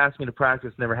never had to ask me to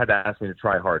practice, never had to ask me to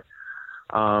try hard.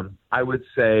 I would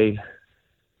say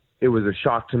it was a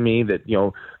shock to me that,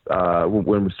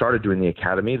 when we started doing the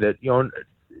academy, that, you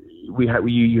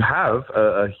have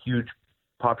a huge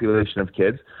population of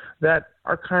kids that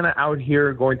are kind of out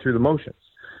here going through the motions.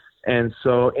 And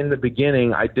so in the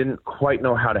beginning, I didn't quite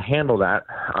know how to handle that.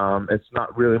 It's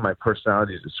not really my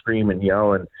personality to scream and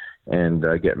yell and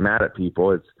get mad at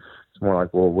people. It's more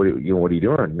like, well, what are you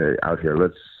doing out here?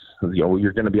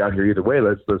 You're going to be out here either way.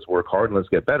 Let's work hard and let's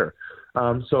get better.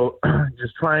 So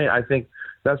just trying, I think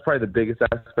that's probably the biggest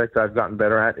aspect I've gotten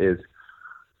better at, is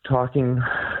talking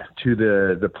to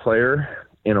the player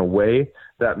in a way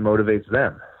that motivates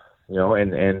them.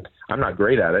 And I'm not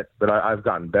great at it, but I've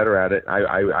gotten better at it.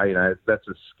 I that's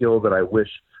a skill that I wish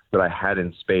that I had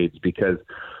in spades, because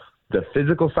the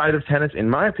physical side of tennis, in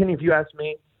my opinion, if you ask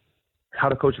me how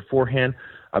to coach a forehand,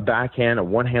 a backhand, a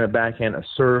one-handed backhand, a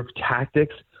serve,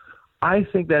 tactics, I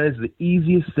think that is the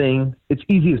easiest thing. It's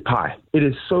easy as pie. It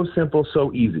is so simple,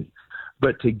 so easy.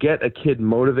 But to get a kid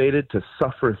motivated to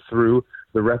suffer through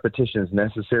the repetitions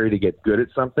necessary to get good at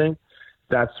something,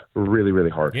 that's really, really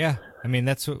hard. Yeah, I mean,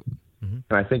 that's what... Mm-hmm.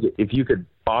 And I think if you could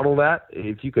bottle that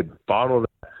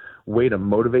way to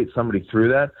motivate somebody through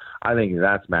that, I think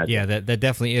that's magic. Yeah, that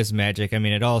definitely is magic. I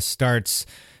mean, it all starts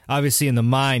obviously in the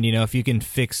mind. If you can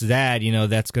fix that,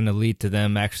 that's going to lead to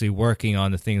them actually working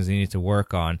on the things they need to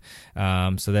work on.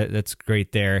 So that's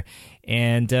great there.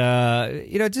 And,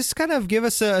 just kind of give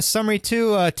us a summary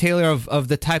too, Taylor, of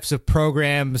the types of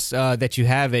programs that you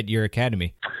have at your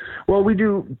academy. Well, we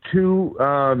do two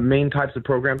main types of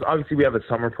programs. Obviously, we have a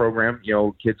summer program.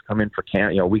 Kids come in for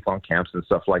camp, week-long camps and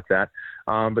stuff like that.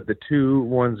 But the two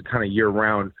ones kind of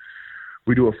year-round,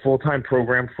 we do a full-time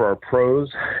program for our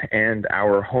pros and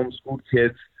our homeschooled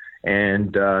kids.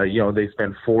 And, they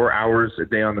spend 4 hours a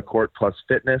day on the court plus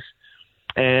fitness.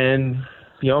 And,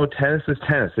 tennis is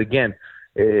tennis. Again,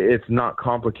 it's not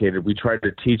complicated. We try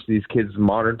to teach these kids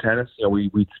modern tennis.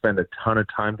 We spend a ton of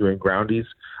time doing groundies,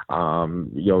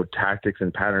 tactics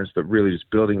and patterns, but really just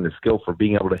building the skill for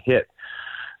being able to hit.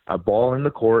 a ball in the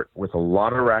court with a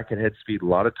lot of racket head speed, a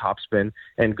lot of topspin,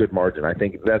 and good margin. I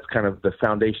think that's kind of the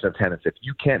foundation of tennis. If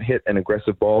you can't hit an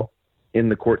aggressive ball in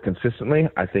the court consistently,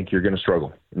 I think you're going to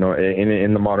struggle, in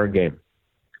the modern game.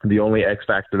 The only X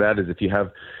factor to that is if you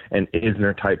have an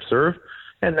Isner type serve,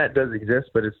 and that does exist,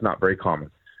 but it's not very common.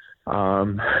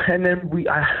 And then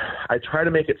I try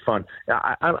to make it fun.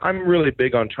 I'm really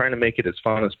big on trying to make it as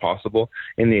fun as possible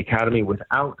in the academy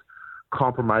without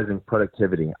compromising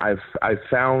productivity. I've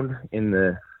found in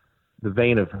the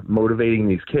vein of motivating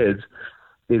these kids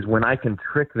is when I can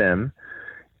trick them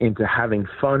into having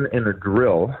fun in a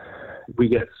drill, we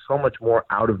get so much more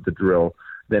out of the drill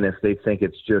than if they think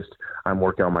it's just I'm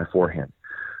working on my forehand.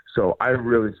 So I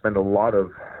really spend a lot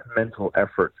of mental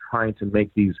effort trying to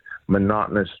make these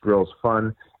monotonous drills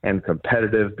fun and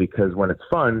competitive, because when it's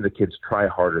fun, the kids try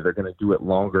harder. They're going to do it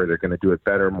longer. They're going to do it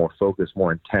better, more focused,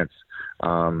 more intense.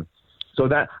 So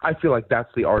that I feel like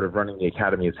that's the art of running the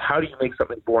academy, is how do you make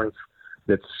something boring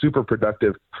that's super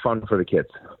productive, fun for the kids?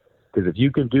 Because if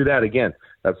you can do that, again,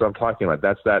 that's what I'm talking about.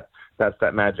 That's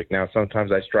that magic. Now,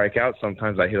 sometimes I strike out,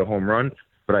 sometimes I hit a home run,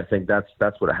 but I think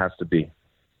that's what it has to be.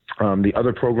 The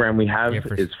other program we have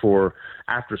is for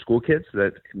after-school kids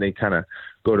that they kind of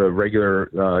go to regular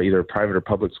either private or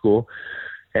public school,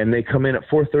 and they come in at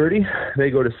 4:30. They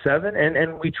go to 7,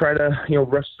 and we try to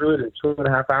rush through it in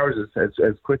 2.5 hours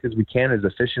as quick as we can, as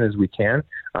efficient as we can.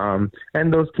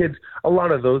 And those kids, a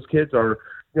lot of those kids are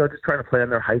just trying to play on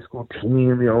their high school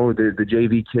team. The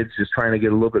JV kids just trying to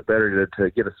get a little bit better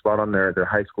to get a spot on their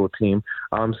high school team.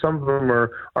 Some of them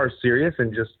are serious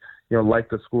and just like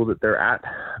the school that they're at,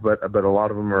 but a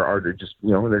lot of them are just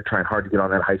they're trying hard to get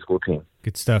on that high school team.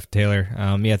 Good stuff, Taylor.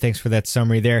 Thanks for that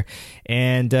summary there.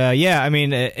 And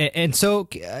so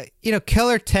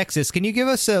Keller, Texas. Can you give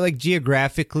us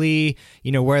geographically,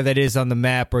 where that is on the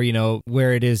map, or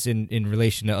where it is in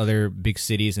relation to other big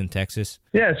cities in Texas?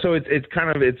 Yeah, so it's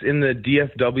in the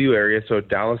DFW area, so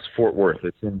Dallas Fort Worth.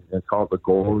 They call it the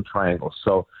Golden Triangle.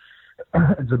 So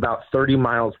it's about 30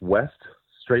 miles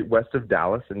straight west of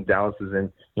Dallas, and Dallas is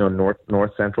in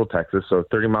north central Texas, so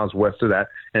 30 miles west of that,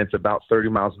 and it's about 30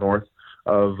 miles north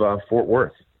of Fort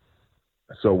Worth.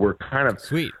 So we're kind of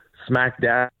smack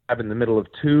dab in the middle of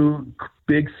two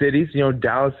big cities.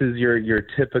 Dallas is your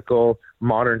typical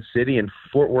modern city, and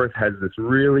Fort Worth has this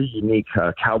really unique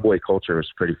cowboy culture.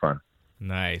 It's pretty fun.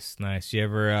 Nice. You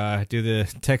ever do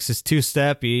the Texas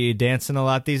two-step? You dancing a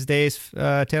lot these days,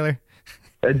 Taylor?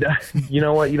 You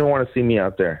know what? You don't want to see me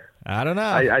out there. I don't know.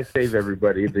 I save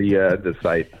everybody the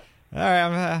site. All right,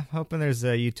 I'm hoping there's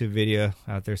a YouTube video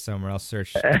out there somewhere. I'll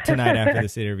search tonight after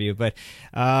this interview. But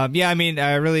I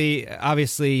really,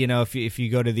 obviously, if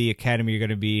you go to the academy, you're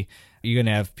going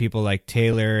to have people like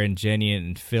Taylor and Jenny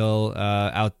and Phil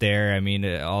out there. I mean,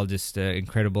 all just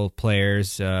incredible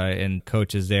players and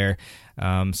coaches there.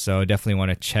 So definitely want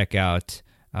to check out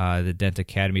the Dent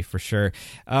Academy for sure.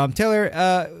 Taylor,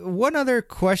 one other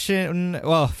question,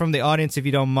 from the audience, if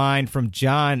you don't mind, from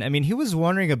John. I mean, he was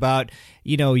wondering about,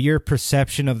 your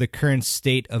perception of the current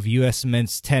state of U.S.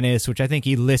 men's tennis, which I think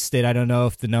he listed. I don't know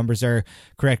if the numbers are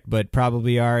correct, but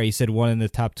probably are. He said 1 in the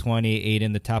top 20, 8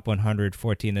 in the top 100,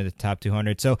 14 in the top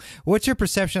 200. So what's your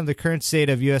perception of the current state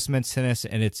of U.S. men's tennis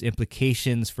and its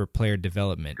implications for player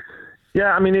development?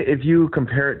 Yeah, I mean, if you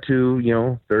compare it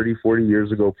to, 30, 40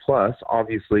 years ago plus,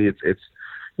 obviously it's it's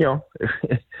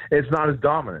not as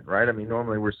dominant, right? I mean,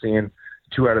 normally we're seeing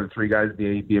 2 out of the 3 guys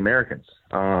be Americans.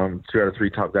 2 out of 3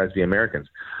 top guys be Americans.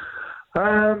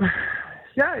 To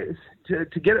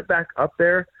get it back up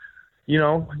there, you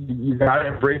got to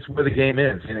embrace where the game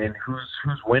is and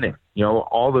who's winning.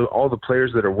 All the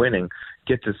players that are winning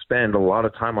get to spend a lot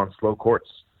of time on slow courts,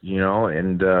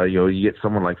 and you get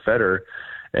someone like Federer.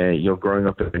 Growing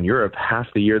up in Europe, half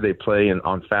the year they play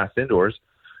on fast indoors,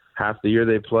 half the year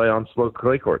they play on slow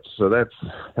clay courts. So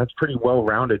that's pretty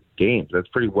well-rounded games. That's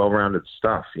pretty well-rounded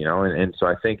stuff, and so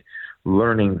I think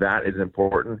learning that is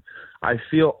important. I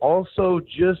feel also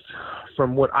just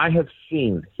from what I have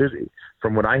seen,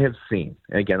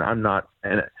 again, I'm not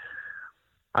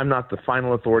the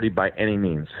final authority by any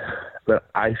means, but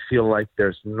I feel like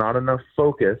there's not enough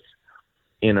focus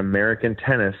in American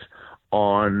tennis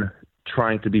on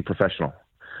trying to be professional,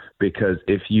 because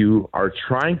if you are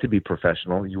trying to be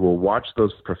professional, you will watch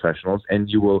those professionals and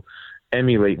you will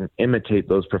emulate and imitate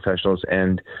those professionals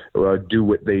and do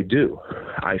what they do.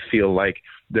 I feel like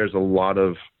there's a lot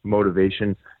of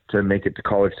motivation to make it to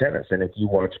college tennis, and if you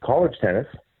watch college tennis,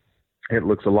 it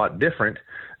looks a lot different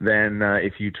than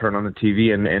if you turn on the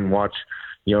TV and watch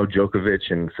Djokovic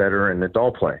and Federer and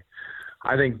Nadal play.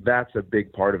 I think that's a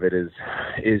big part of it is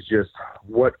just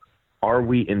what are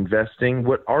we investing?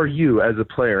 What are you as a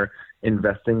player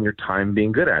investing your time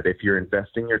being good at. If you're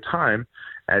investing your time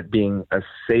at being a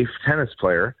safe tennis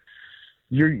player,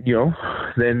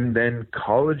 then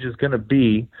college is going to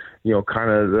be, kind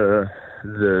of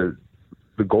the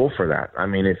goal for that. I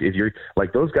mean, if you're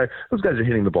like those guys are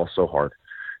hitting the ball so hard.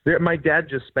 My dad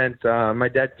just spent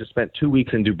 2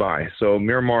 weeks in Dubai. So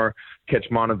Miramar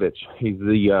Kecmanovic, he's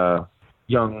the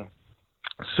young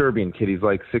Serbian kid. He's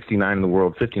like 69 in the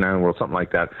world, 59 in the world, something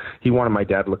like that. He wanted my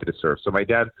dad to look at his serve. So my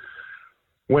dad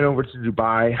went over to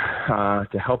Dubai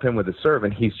to help him with his serve,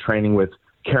 and he's training with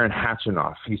Karen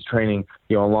Khachanov. He's training,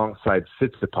 alongside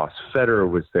Tsitsipas. Federer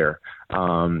was there.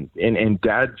 And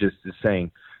Dad just is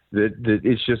saying that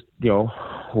it's just,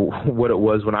 what it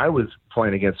was when I was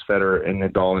playing against Federer and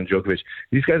Nadal and Djokovic.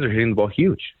 These guys are hitting the ball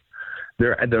huge. He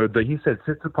said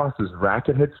Tsitsipas's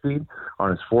racket hit speed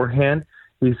on his forehand,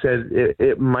 he said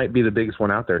it might be the biggest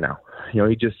one out there now.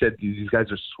 He just said these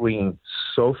guys are swinging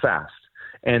so fast,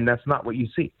 and that's not what you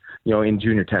see, in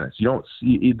junior tennis. You don't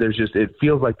see, it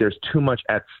feels like there's too much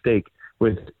at stake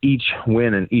with each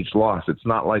win and each loss. It's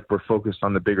not like we're focused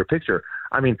on the bigger picture.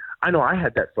 I mean, I know I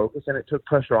had that focus, and it took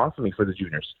pressure off of me for the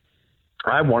juniors.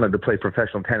 I wanted to play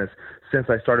professional tennis since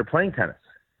I started playing tennis,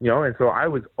 and so I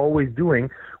was always doing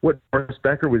what Boris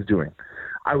Becker was doing.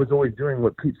 I was always doing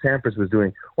what Pete Sampras was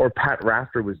doing or Pat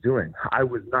Rafter was doing. I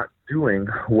was not doing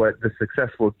what the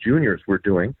successful juniors were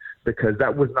doing because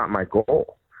that was not my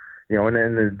goal. And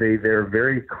then they're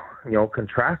very,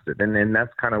 contrasted. And then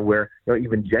that's kind of where,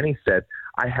 even Jenny said,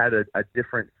 I had a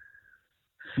different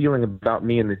feeling about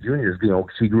me and the juniors.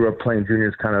 She grew up playing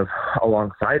juniors kind of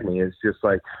alongside me. It's just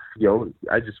like,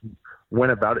 I just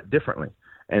went about it differently.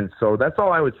 And so that's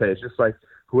all I would say. It's just like,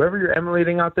 whoever you're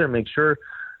emulating out there, make sure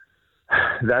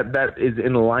that is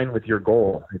in line with your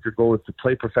goal. If your goal is to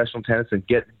play professional tennis and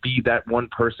be that one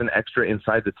person extra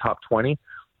inside the top 20,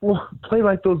 well, play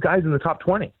like those guys in the top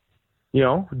 20.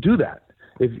 Do that.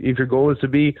 If your goal is to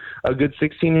be a good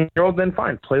 16-year-old, then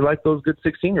fine, play like those good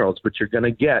 16-year-olds, but you're going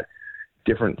to get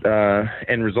different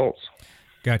end results.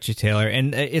 Got you, Taylor.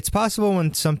 And it's possible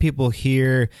when some people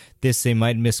hear this, they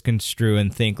might misconstrue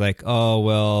and think like, oh,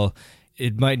 well,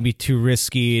 it might be too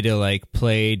risky to like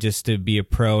play just to be a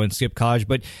pro and skip college,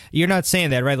 but you're not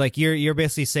saying that, right? Like you're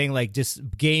basically saying like just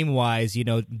game wise,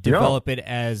 develop it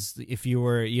as if you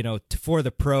were, for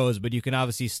the pros, but you can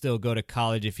obviously still go to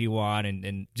college if you want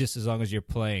and just as long as you're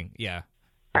playing. Yeah.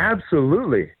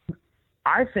 Absolutely.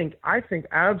 I think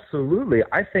absolutely.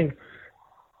 I think,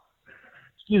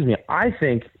 you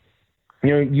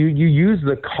use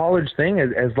the college thing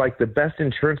as like the best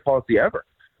insurance policy ever.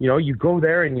 You go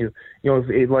there and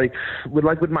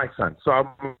like with my son. So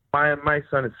my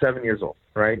son is 7 years old,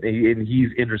 right? And he's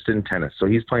interested in tennis. So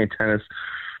he's playing tennis.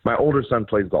 My older son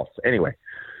plays golf. Anyway,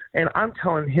 and I'm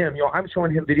telling him, I'm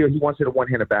showing him video. He wants to hit a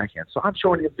one-handed backhand. So I'm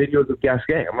showing him videos of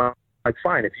Gasquet. I'm like,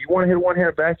 fine, if you want to hit a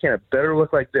one-handed backhand, it better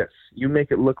look like this. You make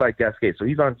it look like Gasquet. So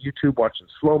he's on YouTube watching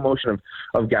slow motion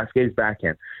of Gasquet's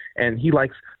backhand. And he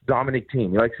likes Dominic Thiem.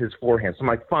 He likes his forehand. So I'm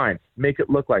like, fine, make it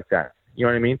look like that. You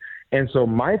know what I mean? And so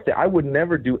I would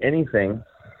never do anything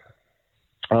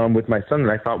with my son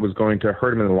that I thought was going to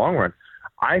hurt him in the long run.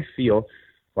 I feel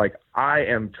like I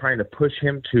am trying to push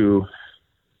him to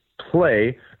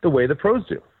play the way the pros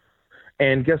do.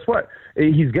 And guess what?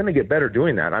 He's going to get better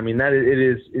doing that. I mean,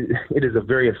 it is a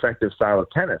very effective style of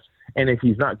tennis. And if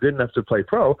he's not good enough to play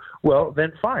pro, well,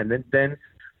 then fine.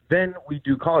 Then we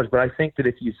do college. But I think that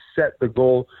if you set the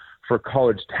goal for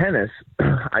college tennis,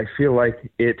 I feel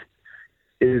like it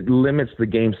limits the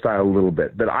game style a little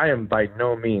bit. But I am by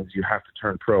no means you have to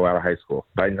turn pro out of high school.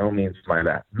 By no means by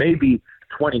that. Maybe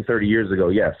 20, 30 years ago,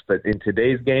 yes. But in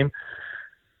today's game,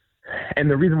 and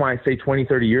the reason why I say 20,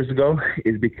 30 years ago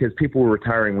is because people were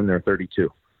retiring when they're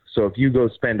 32. So if you go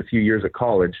spend a few years at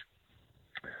college,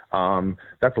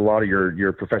 that's a lot of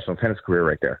your professional tennis career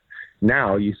right there.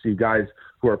 Now you see guys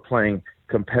who are playing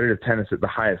competitive tennis at the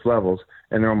highest levels,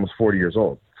 and they're almost 40 years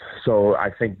old. So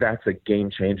I think that's a game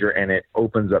changer, and it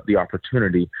opens up the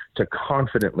opportunity to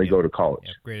confidently go to college.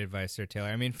 Yeah, great advice there, Taylor.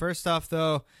 I mean, first off,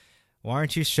 though, why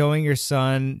aren't you showing your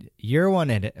son your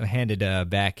one-handed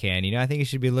backhand? I think you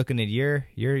should be looking at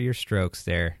your strokes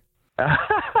there.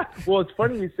 Well, it's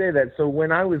funny you say that. So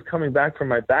when I was coming back from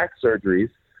my back surgeries,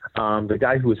 the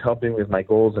guy who was helping with my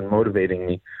goals and motivating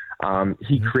me,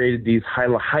 he created these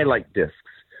highlight discs.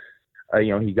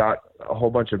 He got a whole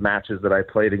bunch of matches that I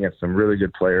played against some really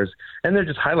good players, and they're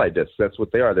just highlight discs. That's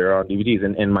what they are. They're on DVDs.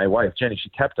 And my wife, Jenny, she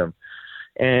kept them.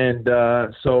 And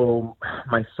so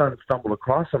my son stumbled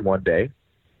across them one day,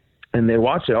 and they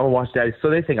watch it. Oh, watch Daddy. So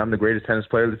they think I'm the greatest tennis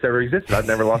player that's ever existed. I've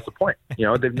never lost a point.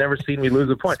 They've never seen me lose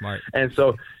a point. Smart. And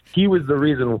so he was the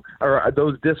reason, or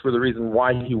those discs were the reason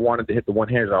why he wanted to hit the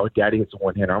one-hander. Oh, Daddy hits a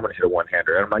one-hander. I'm going to hit a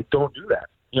one-hander. And I'm like, don't do that.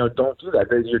 Don't do that.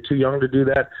 You're too young to do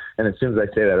that. And as soon as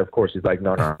I say that, of course, he's like,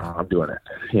 no, I'm doing it.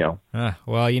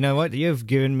 Well, you know what? You've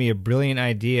given me a brilliant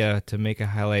idea to make a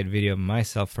highlight video of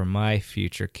myself for my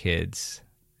future kids.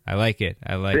 I like it.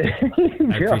 I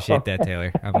appreciate that,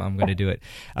 Taylor. I'm going to do it.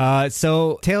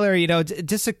 So, Taylor,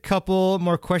 just a couple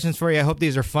more questions for you. I hope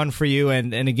these are fun for you.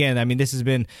 And again, I mean, this has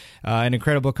been an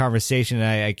incredible conversation.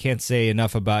 I can't say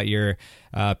enough about your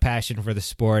passion for the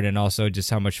sport and also just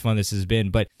how much fun this has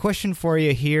been. But question for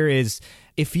you here is,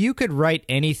 if you could write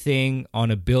anything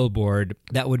on a billboard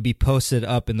that would be posted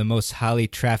up in the most highly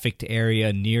trafficked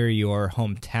area near your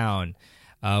hometown,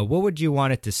 what would you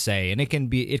want it to say? And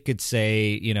it could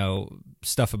say,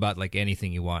 stuff about like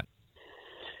anything you want.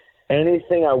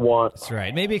 Anything I want. That's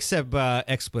right. Maybe except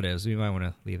expletives. We might want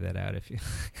to leave that out if you.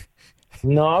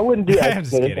 No, I wouldn't do I'm just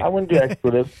expletives. kidding. I wouldn't do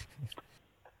expletives.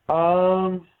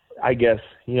 I guess,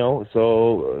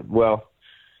 well,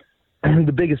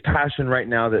 the biggest passion right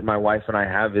now that my wife and I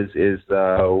have is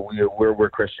we're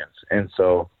Christians. And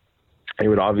so it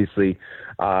would obviously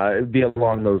be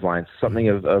along those lines. Something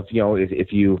of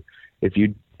if you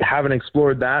haven't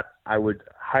explored that, I would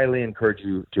highly encourage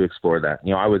you to explore that.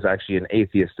 I was actually an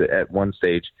atheist at one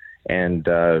stage and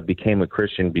became a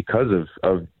Christian because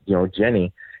of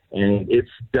Jenny, and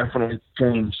it's definitely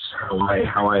changed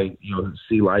how I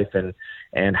see life and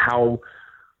how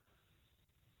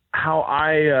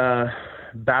I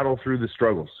battle through the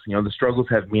struggles. The struggles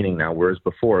have meaning now, whereas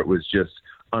before it was just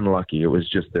unlucky. It was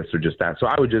just this or just that. So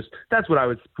that's what I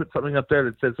would put something up there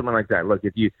that said something like that. Look,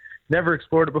 if you never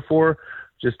explored it before,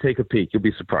 just take a peek. You'll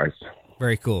be surprised.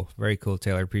 Very cool,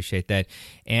 Taylor. Appreciate that.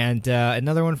 And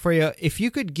another one for you. If you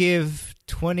could give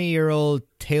 20-year-old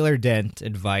Taylor Dent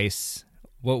advice,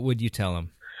 what would you tell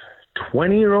him?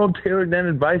 20-year-old Taylor Dent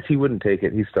advice? He wouldn't take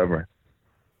it. He's stubborn.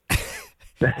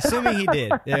 Assuming he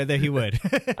did, that he would.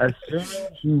 Assuming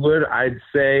he would, I'd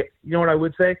say, what I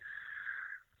would say?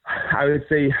 I would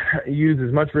say use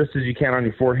as much wrist as you can on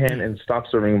your forehand and stop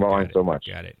serving the ball line so much.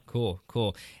 Got it.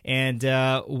 Cool. And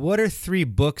what are 3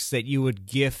 books that you would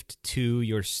gift to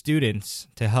your students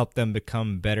to help them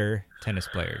become better tennis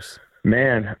players?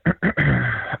 Man,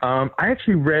 I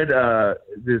actually read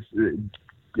this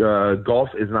Golf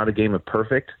is Not a Game of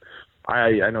Perfect.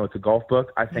 I know it's a golf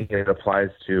book. I think it applies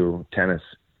to tennis.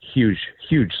 Huge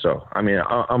so. I mean,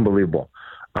 unbelievable.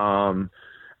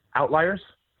 Outliers,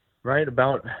 right?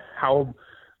 About how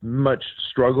much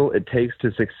struggle it takes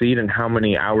to succeed and how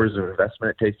many hours of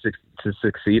investment it takes to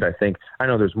succeed. I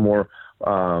know there's more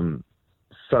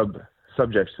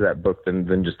subjects to that book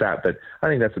than just that, but I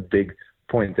think that's a big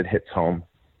point that hits home.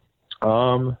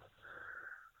 What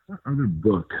other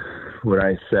book would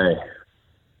I say?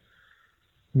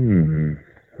 Man,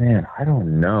 I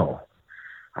don't know.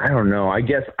 I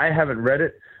guess I haven't read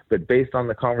it, but based on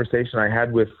the conversation I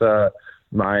had with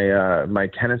my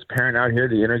tennis parent out here,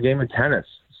 the inner game of tennis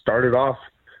started off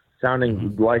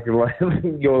sounding like a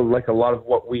lot of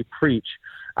what we preach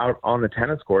out on the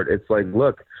tennis court. It's like,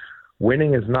 look,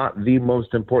 winning is not the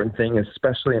most important thing,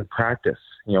 especially in practice.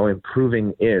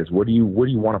 Improving is. What do you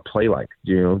want to play like?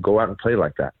 Go out and play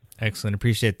like that. Excellent.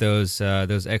 Appreciate those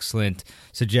excellent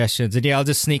suggestions. And yeah, I'll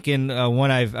just sneak in one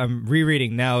I'm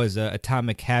rereading now is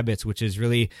Atomic Habits, which is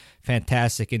really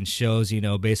fantastic and shows,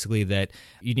 basically that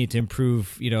you need to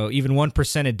improve, even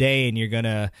 1% a day and you're going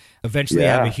to eventually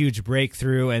have a huge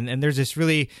breakthrough. And there's this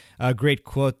really great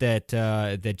quote that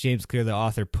James Clear, the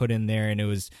author, put in there, and it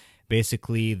was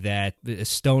basically that a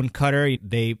stone cutter,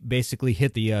 they basically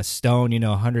hit the stone,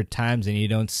 100 times and you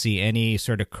don't see any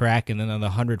sort of crack. And then on the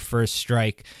 101st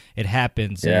strike, it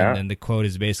happens. Yeah. And the quote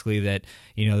is basically that,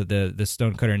 the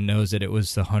stone cutter knows that it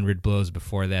was the 100 blows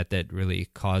before that really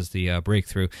caused the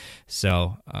breakthrough.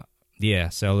 So,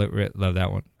 so love that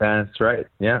one. That's right.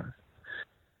 Yeah.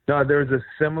 No, there was a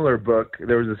similar book.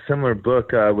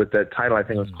 With that title. I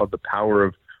think it was called The Power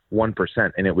of 1%.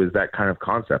 And it was that kind of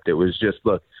concept. It was just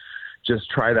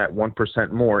try that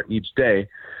 1% more each day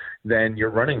than your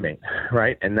running mate,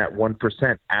 right? And that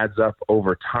 1% adds up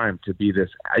over time to be this,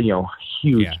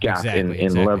 huge gap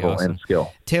in level awesome. And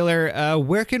skill. Taylor,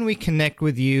 where can we connect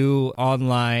with you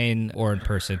online or in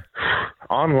person?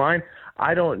 Online?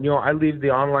 I don't, I leave the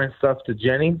online stuff to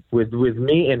Jenny. With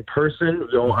me in person,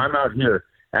 I'm out here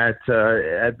at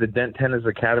the Dent Tennis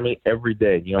Academy every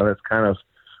day. That's kind of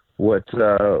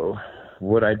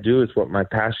what I do, is what my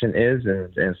passion is.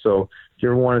 And so if you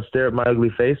ever want to stare at my ugly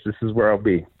face, this is where I'll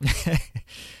be.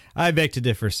 I beg to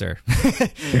differ, sir,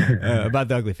 about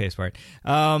the ugly face part.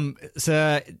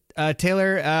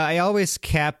 Taylor, I always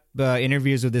cap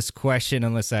interviews with this question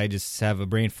unless I just have a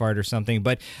brain fart or something.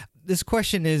 But this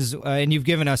question is, and you've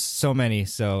given us so many,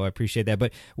 so I appreciate that.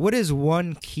 But what is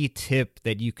one key tip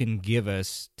that you can give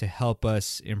us to help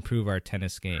us improve our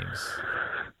tennis games?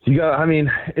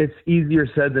 It's easier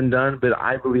said than done, but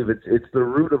I believe it's the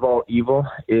root of all evil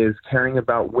is caring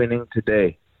about winning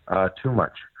today too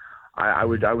much. I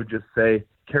would just say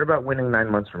care about winning 9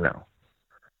 months from now.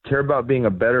 Care about being a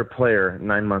better player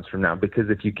 9 months from now, because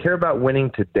if you care about winning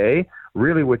today,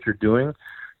 really what you're doing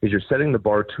is you're setting the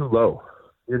bar too low.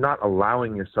 You're not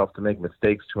allowing yourself to make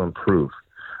mistakes to improve.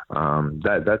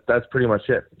 That's pretty much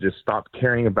it. Just stop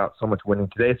caring about so much winning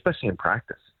today, especially in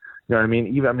practice. You know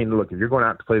what I mean? Look, if you're going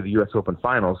out to play the U.S. Open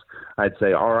Finals, I'd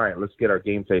say, all right, let's get our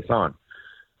game face on.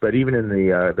 But even in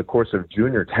the course of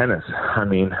junior tennis, how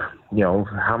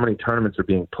many tournaments are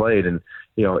being played? And,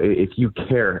 if you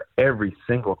care every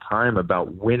single time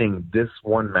about winning this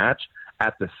one match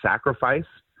at the sacrifice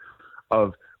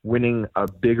of winning a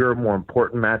bigger, more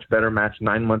important match, better match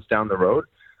 9 months down the road,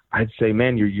 I'd say,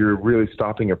 man, you're really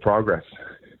stopping your progress.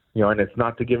 And it's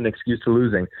not to give an excuse to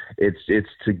losing. It's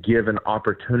to give an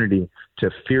opportunity to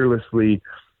fearlessly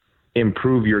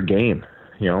improve your game.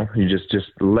 You just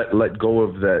let go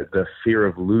of the fear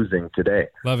of losing today.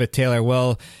 Love it, Taylor.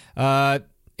 Well,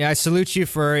 I salute you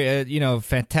for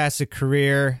fantastic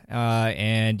career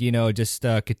and just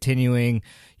continuing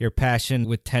your passion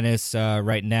with tennis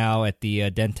right now at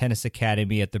the Den Tennis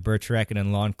Academy at the Birch Racquet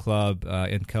and Lawn Club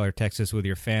in Keller, Texas, with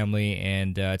your family.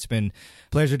 And it's been a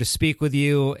pleasure to speak with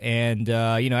you. And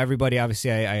everybody, obviously,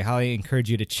 I highly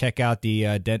encourage you to check out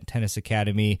the Den Tennis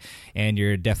Academy, and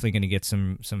you're definitely going to get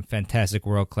some fantastic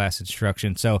world-class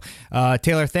instruction. So,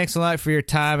 Taylor, thanks a lot for your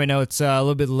time. I know it's a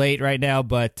little bit late right now,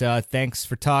 but thanks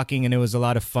for talking, and it was a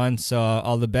lot of fun. So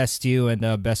all the best to you,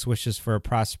 and best wishes for a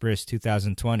prosperous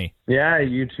 2020. Yeah,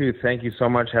 you too. Thank you so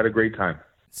much. Had a great time.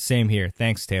 Same here.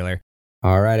 Thanks, Taylor.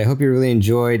 All right. I hope you really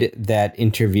enjoyed that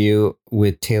interview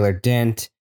with Taylor Dent.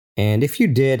 And if you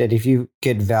did, and if you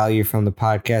get value from the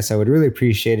podcast, I would really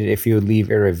appreciate it if you would leave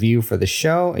a review for the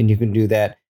show. And you can do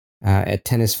that at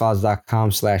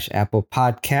tennisfiles.com/Apple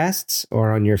Podcasts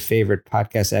or on your favorite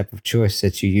podcast app of choice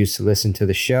that you use to listen to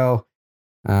the show.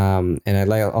 And I'd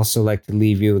also like to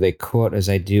leave you with a quote, as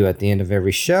I do at the end of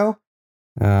every show.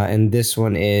 And this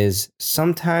one is,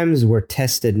 sometimes we're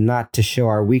tested not to show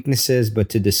our weaknesses, but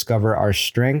to discover our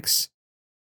strengths.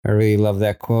 I really love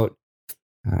that quote.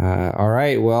 All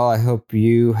right. Well, I hope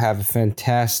you have a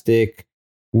fantastic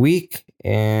week,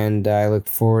 and I look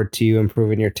forward to you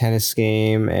improving your tennis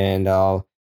game, and I'll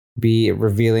be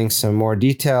revealing some more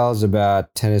details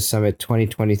about Tennis Summit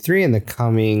 2023 in the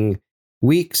coming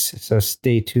weeks. So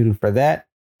stay tuned for that.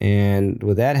 And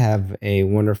with that, have a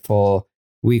wonderful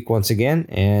week once again,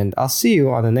 and I'll see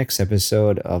you on the next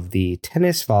episode of the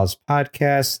Tennis Files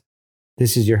podcast.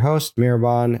 This is your host,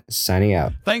 Mirabon, signing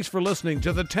out. Thanks for listening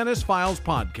to the Tennis Files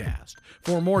podcast.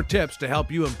 For more tips to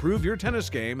help you improve your tennis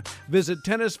game, visit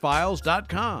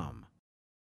tennisfiles.com.